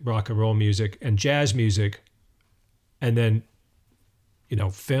music, rock and roll music, and jazz music, and then,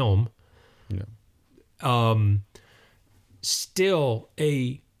 film. Yeah. Still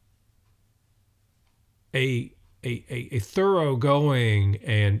a thoroughgoing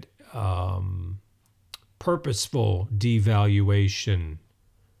and purposeful devaluation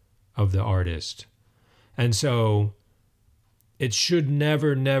of the artist. And so it should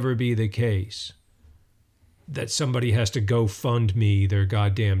never be the case that somebody has to go fund me their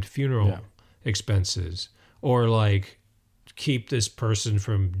goddamn funeral expenses or like keep this person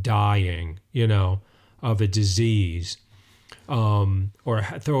from dying, of a disease, or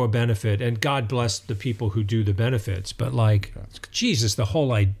throw a benefit. And God bless the people who do the benefits. But like, Jesus, the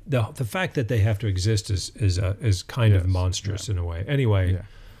fact that they have to exist is kind of monstrous in a way. Anyway,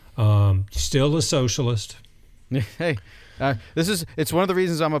 still a socialist. Hey. It's one of the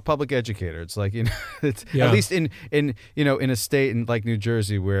reasons I'm a public educator. It's like, at least in a state in like New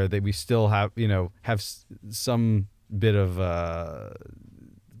Jersey where we still have some bit of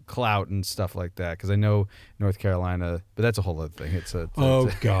clout and stuff like that. Because I know North Carolina, but that's a whole other thing.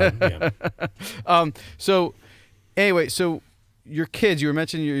 God. Yeah. So anyway, your kids, you were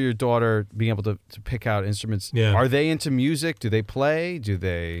mentioning your daughter being able to pick out instruments. Yeah. Are they into music? Do they play? Do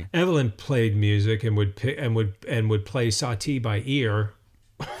they? Evelyn played music and would play Satie by ear.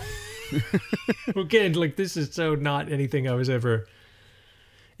 Again, like this is so not anything I was ever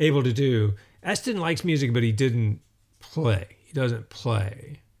able to do. Eston likes music, but he didn't play. He doesn't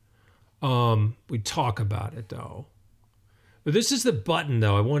play. We talk about it though. But this is the button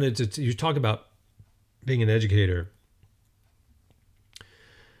though. I wanted to. You talk about being an educator.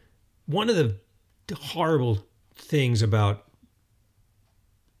 One of the horrible things about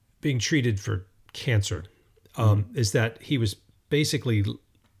being treated for cancer is that he was basically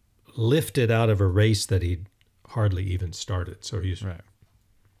lifted out of a race that he'd hardly even started. So he's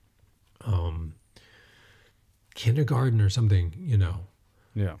kindergarten or something,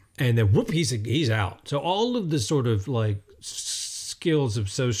 Yeah. And then whoop, he's out. So all of the sort of like skills of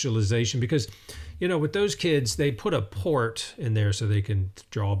socialization, because with those kids, they put a port in there so they can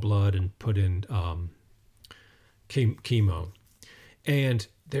draw blood and put in chemo. And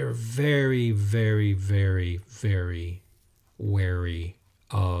they're very, very, very, very wary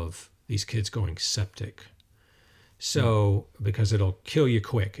of these kids going septic. So, because it'll kill you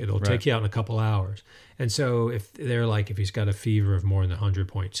quick. It'll take you out in a couple hours. And so if he's got a fever of more than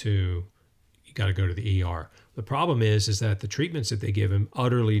 100.2, you got to go to the ER. The problem is that the treatments that they give him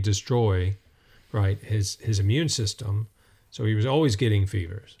utterly destroy his immune system. So he was always getting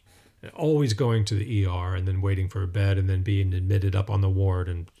fevers, always going to the ER and then waiting for a bed and then being admitted up on the ward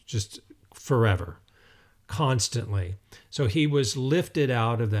and just forever, constantly. So he was lifted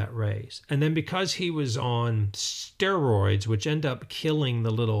out of that race. And then because he was on steroids, which end up killing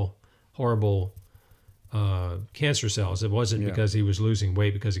the little horrible cancer cells, it wasn't because he was losing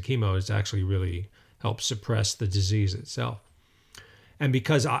weight because of chemo, it's actually really helped suppress the disease itself. And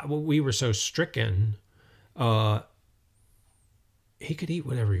because we were so stricken, he could eat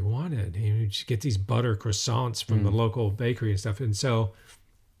whatever he wanted. He would just get these butter croissants from the local bakery and stuff. And so,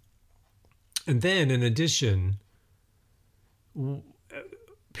 and then in addition,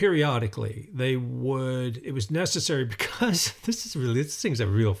 periodically it was necessary because this thing's a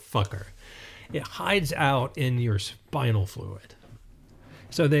real fucker. It hides out in your spinal fluid.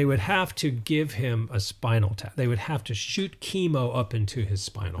 So they would have to give him a spinal tap. They would have to shoot chemo up into his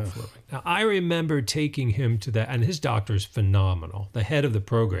spinal fluid. Now, I remember taking him to that, and his doctor's phenomenal. The head of the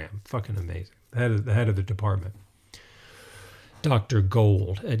program, fucking amazing. The head of the department. Dr.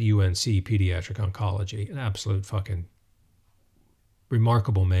 Gold at UNC Pediatric Oncology, an absolute fucking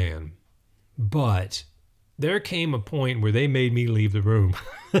remarkable man. But there came a point where they made me leave the room.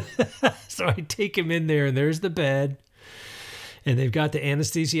 So I take him in there, and there's the bed. and they've got the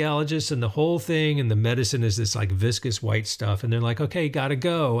anesthesiologist and the whole thing, and the medicine is this like viscous white stuff, and they're like, okay, gotta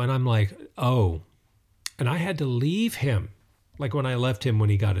go. And I'm like, oh. And I had to leave him. Like when I left him when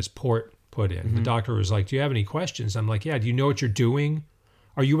he got his port put in. The doctor was like, do you have any questions? I'm like, yeah, do you know what you're doing?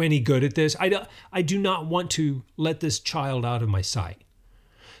 Are you any good at this? I do not want to let this child out of my sight.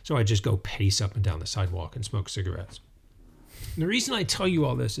 So I just go pace up and down the sidewalk and smoke cigarettes. And the reason I tell you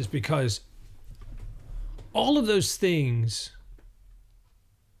all this is because all of those things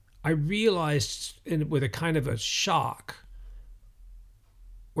I realized with a kind of a shock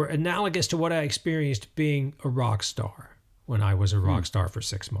were analogous to what I experienced being a rock star when I was a rock star for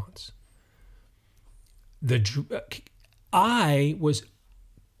 6 months. I was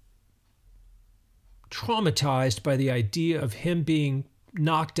traumatized by the idea of him being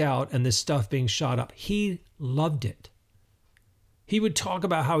knocked out and this stuff being shot up. He loved it. He would talk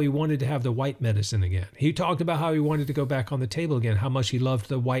about how he wanted to have the white medicine again. He talked about how he wanted to go back on the table again, how much he loved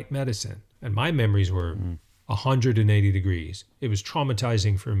the white medicine. And my memories were 180 degrees. It was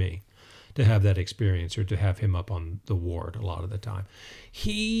traumatizing for me to have that experience or to have him up on the ward a lot of the time.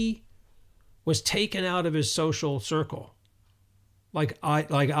 He was taken out of his social circle like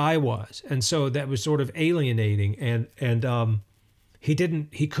I was. And so that was sort of alienating. And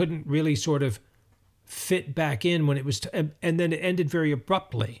he couldn't really sort of fit back in when it was, and then it ended very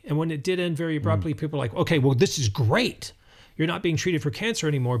abruptly. And when it did end very abruptly, people were like, okay, well, this is great. You're not being treated for cancer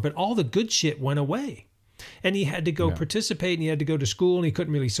anymore, but all the good shit went away. And he had to go participate, and he had to go to school, and he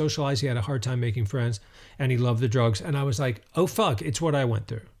couldn't really socialize. He had a hard time making friends, and he loved the drugs. And I was like, oh, fuck, it's what I went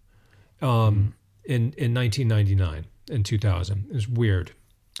through in 1999 and 2000. It was weird.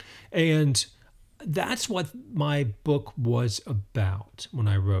 And that's what my book was about when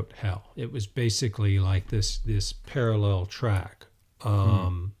I wrote Hell. It was basically like this parallel track.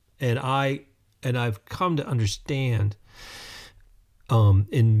 And I've come to understand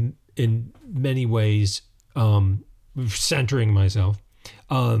in many ways, centering myself,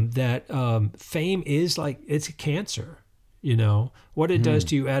 that fame is like, it's a cancer, you know, what it does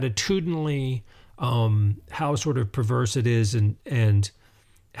to you attitudinally, how sort of perverse it is and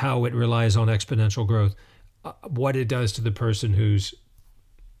how it relies on exponential growth, what it does to the person who's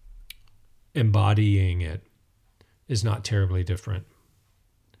embodying it is not terribly different.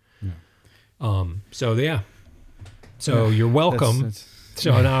 So you're welcome.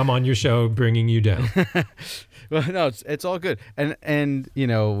 So now I'm on your show bringing you down. Well, no, it's all good. And you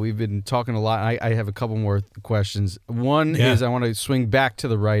know, we've been talking a lot. I have a couple more questions. One is I want to swing back to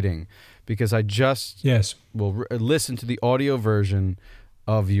the writing because I just will listen to the audio version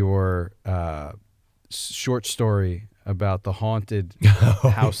of your short story about the haunted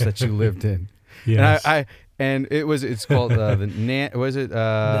house that you lived in. Yes. And it's called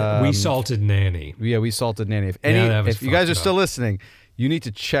We Salted Nanny. Yeah, We Salted Nanny. If you guys are still listening, you need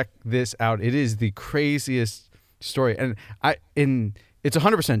to check this out. It is the craziest story, and it's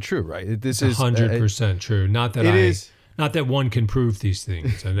 100% true, right? This is 100% true. Not that one can prove these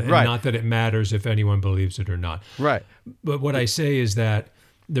things, and not that it matters if anyone believes it or not. Right. But what I say is that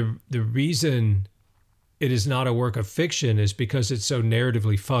the reason it is not a work of fiction is because it's so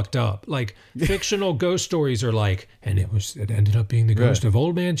narratively fucked up. Like fictional ghost stories are like, and it ended up being the ghost of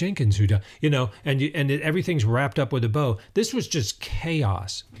Old Man Jenkins who died, you know, everything's wrapped up with a bow. This was just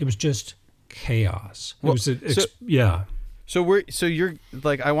chaos. It was just chaos. Well, So you're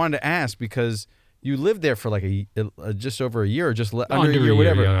like, I wanted to ask because you lived there for like just over a year, or just under a year,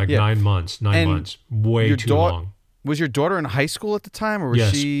 whatever. 9 months. 9 months. Way too long. Was your daughter in high school at the time, or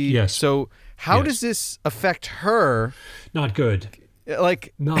was she? Yes. So how does this affect her? Not good.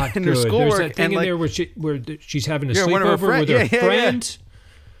 Like not in good. her schoolwork. There's that thing in there where she's having a sleepover with her friend,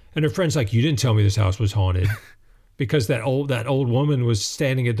 and her friend's like, "You didn't tell me this house was haunted," because that old woman was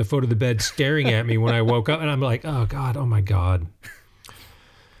standing at the foot of the bed staring at me when I woke up, and I'm like, "Oh God, oh my God."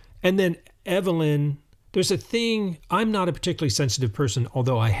 And then Evelyn. There's a thing, I'm not a particularly sensitive person,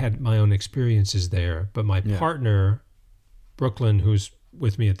 although I had my own experiences there. But my partner, Brooklyn, who's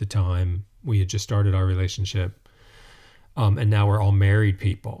with me at the time, we had just started our relationship, and now we're all married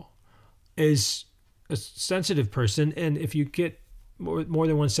people, is a sensitive person. And if you get more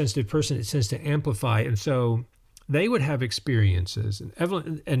than one sensitive person, it tends to amplify. And so they would have experiences. And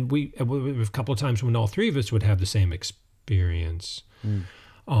Evelyn, and we a couple of times when all three of us would have the same experience.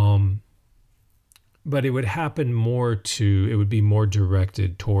 But it would happen it would be more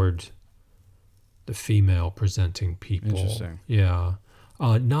directed toward the female presenting people. Interesting. Yeah.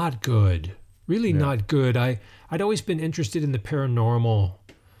 Not good. Really not good. I'd always been interested in the paranormal.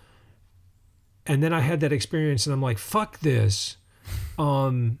 And then I had that experience and I'm like, fuck this.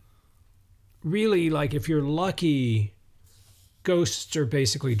 Really, like if you're lucky, ghosts are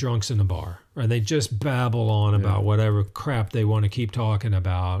basically drunks in the bar, right? They just babble on about whatever crap they want to keep talking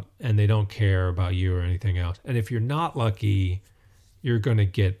about, and they don't care about you or anything else. And if you're not lucky, you're going to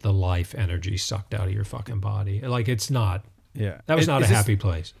get the life energy sucked out of your fucking body. Like, it's not. Yeah. That was not a happy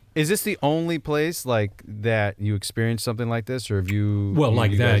place. Is this the only place like that you experienced something like this, or have you? Well,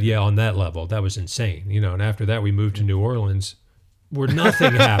 like you that, guys... yeah, on that level, that was insane. You know, and after that, we moved to New Orleans, where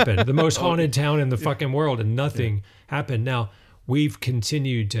nothing happened. The most haunted town in the fucking world, and nothing happened. Now, we've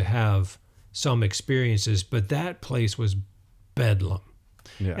continued to have some experiences, but that place was bedlam.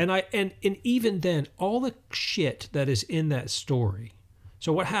 Yeah. And even then, all the shit that is in that story.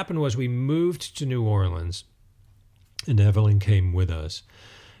 So what happened was we moved to New Orleans, and Evelyn came with us,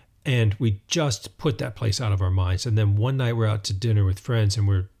 and we just put that place out of our minds. And then one night we're out to dinner with friends, and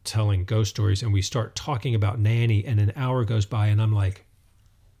we're telling ghost stories, and we start talking about Nanny, and an hour goes by, and I'm like,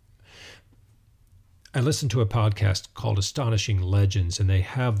 I listened to a podcast called Astonishing Legends, and they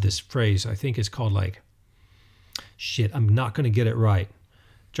have this phrase, I think it's called like, shit, I'm not going to get it right,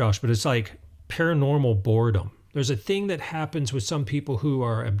 Josh, but it's like paranormal boredom. There's a thing that happens with some people who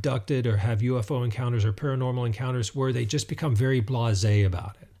are abducted or have UFO encounters or paranormal encounters where they just become very blasé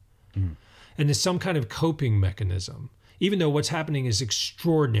about it. Mm. And it's some kind of coping mechanism. Even though what's happening is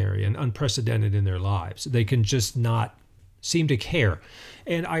extraordinary and unprecedented in their lives, they can just not seem to care.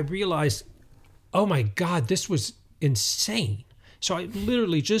 And I realized, oh my God, this was insane. So I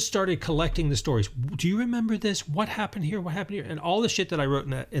literally just started collecting the stories. Do you remember this? What happened here? What happened here? And all the shit that I wrote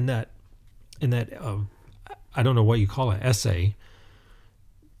in that I don't know what you call it, essay.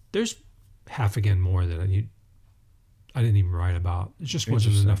 There's half again more that I didn't even write about. It just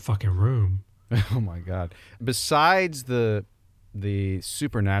wasn't enough fucking room. Oh my God. Besides the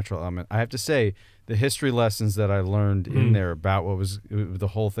supernatural element, I have to say the history lessons that I learned in there about what was the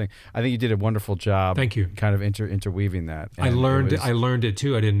whole thing. I think you did a wonderful job. Thank you. Kind of interweaving that. And I learned it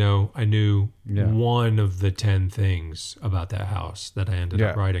too. I didn't know. I knew one of the 10 things about that house that I ended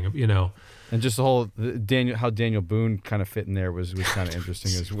up writing, you know. And just the whole how Daniel Boone kind of fit in there was kind of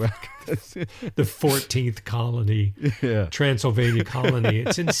interesting as well. The 14th colony, Transylvania colony.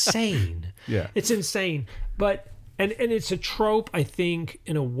 It's insane. Yeah, it's insane. But and it's a trope, I think,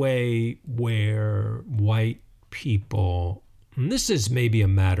 in a way where white people. And this is maybe a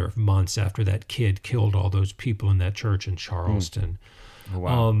matter of months after that kid killed all those people in that church in Charleston.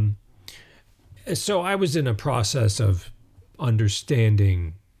 Wow. So I was in a process of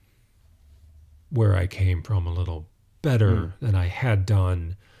understanding where I came from a little better than I had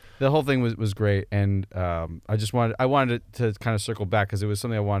done. The whole thing was great, and I wanted to kind of circle back because it was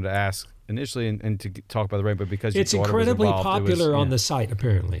something I wanted to ask initially and to talk about the rain, but because it's incredibly popular on the site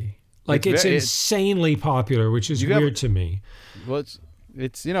apparently. Like it's insanely popular, which is weird to me. Well,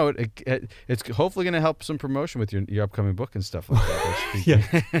 it's you know it's hopefully going to help some promotion with your upcoming book and stuff like that.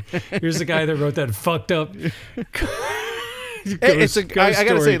 Yeah, here's the guy that wrote that fucked up. I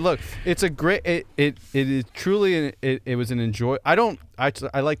gotta say, look, it's a great. It is truly. It was an enjoy. I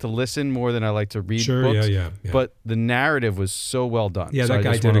like to listen more than I like to read books. Yeah. But the narrative was so well done. Yeah, so that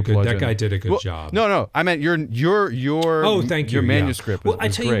guy did a good job. No, I meant your thank you. Your manuscript. Well, I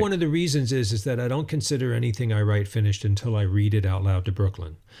tell you, one of the reasons is that I don't consider anything I write finished until I read it out loud to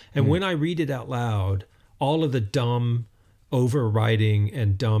Brooklyn. And when I read it out loud, all of the dumb overwriting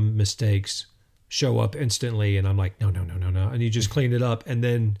and dumb mistakes show up instantly, and I'm like, no, and you just clean it up, and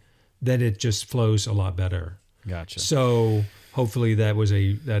then it just flows a lot better. Gotcha. So hopefully that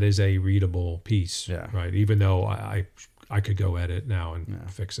is a readable piece, right? Even though I could go edit now and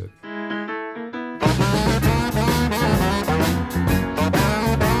fix it.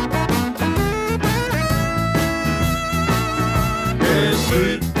 Can't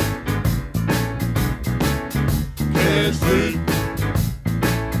sleep. Can't sleep.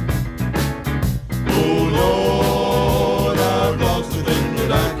 Oh Lord, I've lost the thing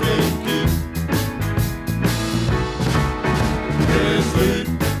that I can't keep. Can't sleep.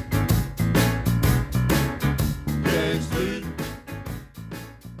 Can't sleep.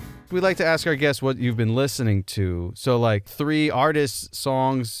 We like to ask our guests what you've been listening to. So, like 3 artists,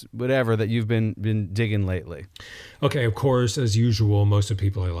 songs, whatever that you've been digging lately. Okay, of course, as usual, most of the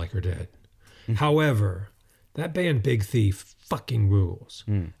people I like are dead. However, that band Big Thief fucking rules.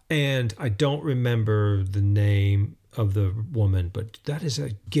 And I don't remember the name of the woman, but that is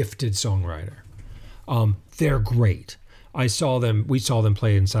a gifted songwriter. They're great. We saw them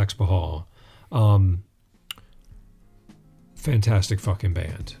play in Saxby Hall. Fantastic fucking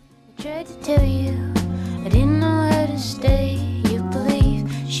band. I tried to tell you, I didn't know how to stay. You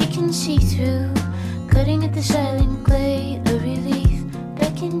believe she can see through, cutting at the silent clay. The relief,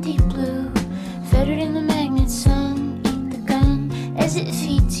 back in deep blue, fettered in the magnet sun. Eat the gun, as it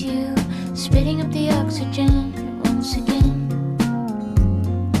feeds you, spitting up the oxygen once again.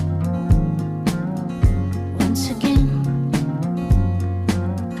 Once again.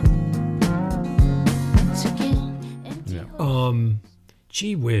 Once again. Empty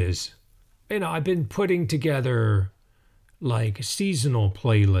Gee whiz. I've been putting together like seasonal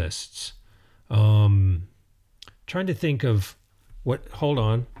playlists. Trying to think of what. Hold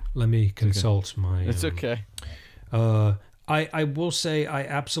on, let me consult my. It's okay. I will say I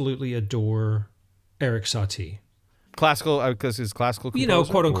absolutely adore Eric Satie. Classical, because he's classical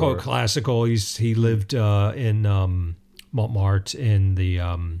composer, quote unquote classical. He lived in Montmartre in the.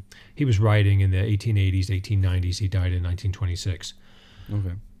 He was writing in the 1880s, 1890s. He died in 1926.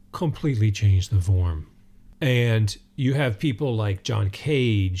 Okay. Completely changed the form. And you have people like John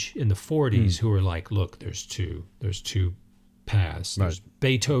Cage in the 40s who are like, look, there's two paths. There's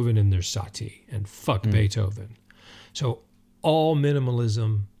Beethoven and there's Satie, and fuck Beethoven. So all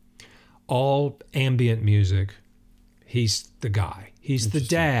minimalism, all ambient music, he's the guy. He's the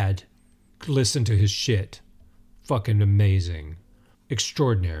dad. Listen to his shit. Fucking amazing.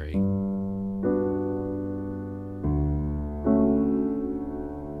 Extraordinary.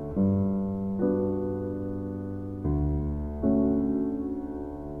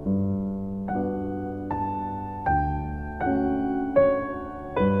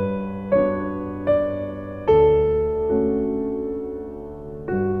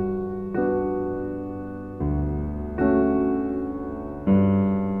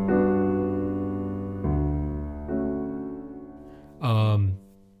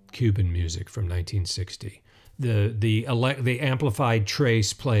 Cuban music from 1960. The amplified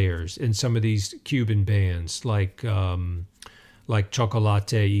trace players in some of these Cuban bands, like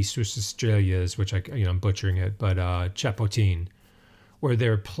Chocolate y sus Estrellas, which I'm butchering it, but Chapotín, where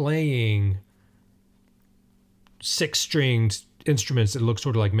they're playing 6-stringed instruments that look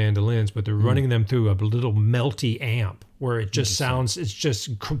sort of like mandolins, but they're running them through a little melty amp where it just sounds, it's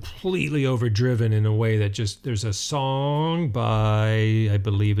just completely overdriven in a way that just, there's a song by, I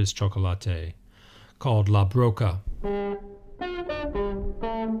believe it's Chocolate, called La Broca.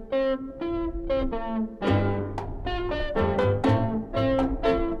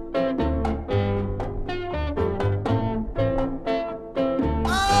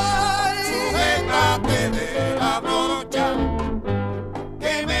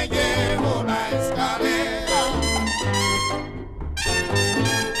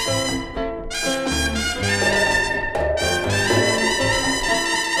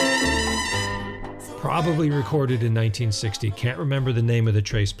 Probably recorded in 1960. Can't remember the name of the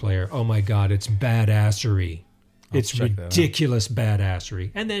trace player. Oh my God, it's badassery. It's ridiculous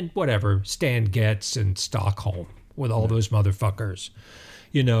badassery. And then whatever, Stan Getz and Stockholm with all those motherfuckers.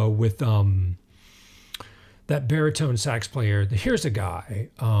 With that baritone sax player. Here's a guy,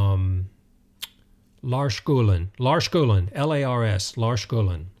 Lars Schulen, L-A-R-S, Lars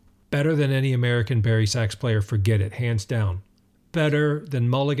Schulen. Better than any American bari sax player, forget it, hands down. Better than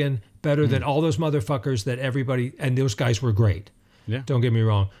Mulligan, better than all those motherfuckers that everybody, and those guys were great. Yeah. Don't get me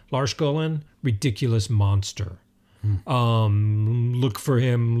wrong. Lars Schulen, ridiculous monster. Look for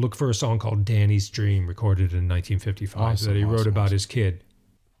a song called Danny's Dream, recorded in 1955, that he wrote about his kid.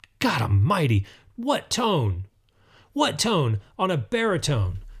 God almighty, what tone on a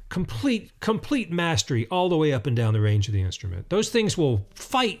baritone. Complete mastery all the way up and down the range of the instrument. Those things will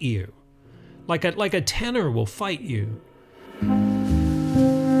fight you. Like a tenor will fight you.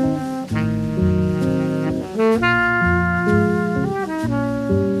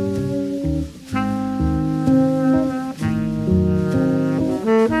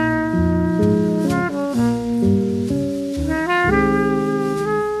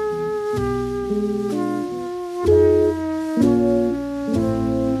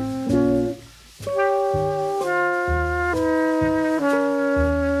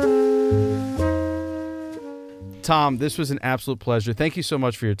 Tom, this was an absolute pleasure. Thank you so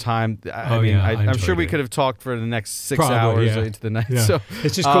much for your time. I'm sure we could have talked for the next 6 hours into the night. Yeah. So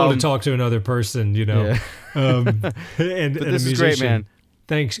it's just cool to talk to another person, Yeah. and this is great, man.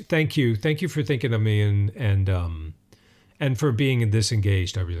 Thank you for thinking of me and for being this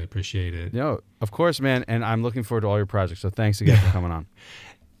engaged. I really appreciate it. No, of course, man. And I'm looking forward to all your projects. So thanks again for coming on.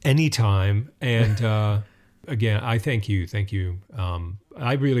 Anytime. And again, I thank you. Thank you.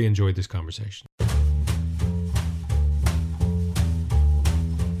 I really enjoyed this conversation.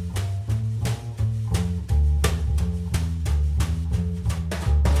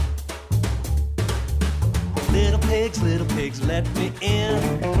 Little pigs, let me in.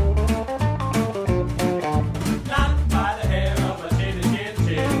 Not by the hair of my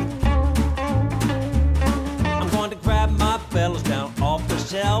chin. I'm going to grab my fellows down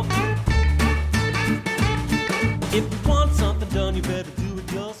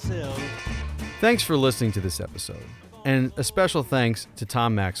Thanks for listening to this episode, and a special thanks to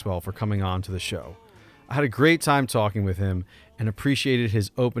Tom Maxwell for coming on to the show. I had a great time talking with him and appreciated his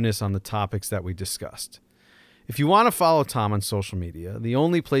openness on the topics that we discussed. If you want to follow Tom on social media, the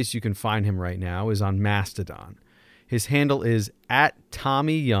only place you can find him right now is on Mastodon. His handle is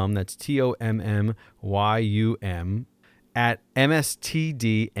 @TommyYum, that's TOMMYUM,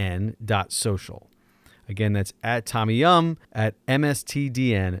 @mstdn.social. Again, that's @TommyYum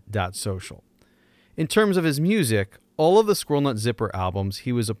 @mstdn.social. In terms of his music, all of the Squirrel Nut Zipper albums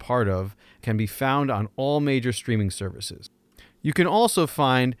he was a part of can be found on all major streaming services. You can also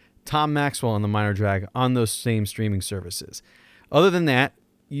find Tom Maxwell and the Minor Drag on those same streaming services. Other than that,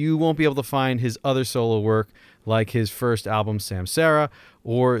 you won't be able to find his other solo work like his first album, Samsara,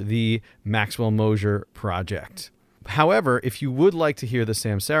 or the Maxwell Mosier Project. However, if you would like to hear the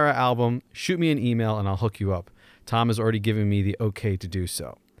Samsara album, shoot me an email and I'll hook you up. Tom has already given me the okay to do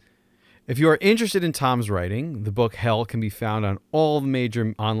so. If you are interested in Tom's writing, the book Hell can be found on all the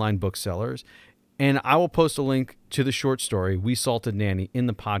major online booksellers, and I will post a link to the short story, We Salted Nanny, in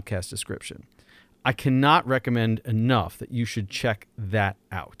the podcast description. I cannot recommend enough that you should check that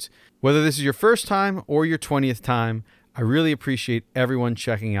out. Whether this is your first time or your 20th time, I really appreciate everyone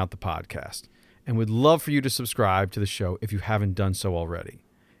checking out the podcast and would love for you to subscribe to the show if you haven't done so already.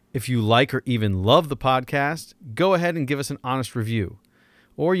 If you like or even love the podcast, go ahead and give us an honest review.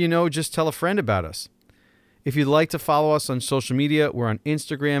 Or, just tell a friend about us. If you'd like to follow us on social media, we're on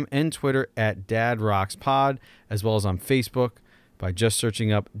Instagram and Twitter @DadRocksPod, as well as on Facebook by just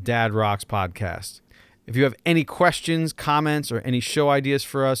searching up Dad Rocks Podcast. If you have any questions, comments, or any show ideas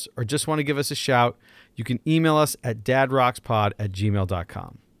for us, or just want to give us a shout, you can email us at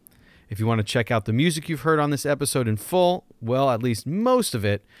dadrockspod@gmail.com. If you want to check out the music you've heard on this episode in full, well, at least most of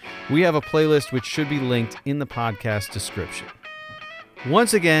it, we have a playlist which should be linked in the podcast description.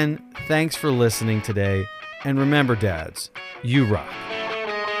 Once again, thanks for listening today, and remember, dads, you rock.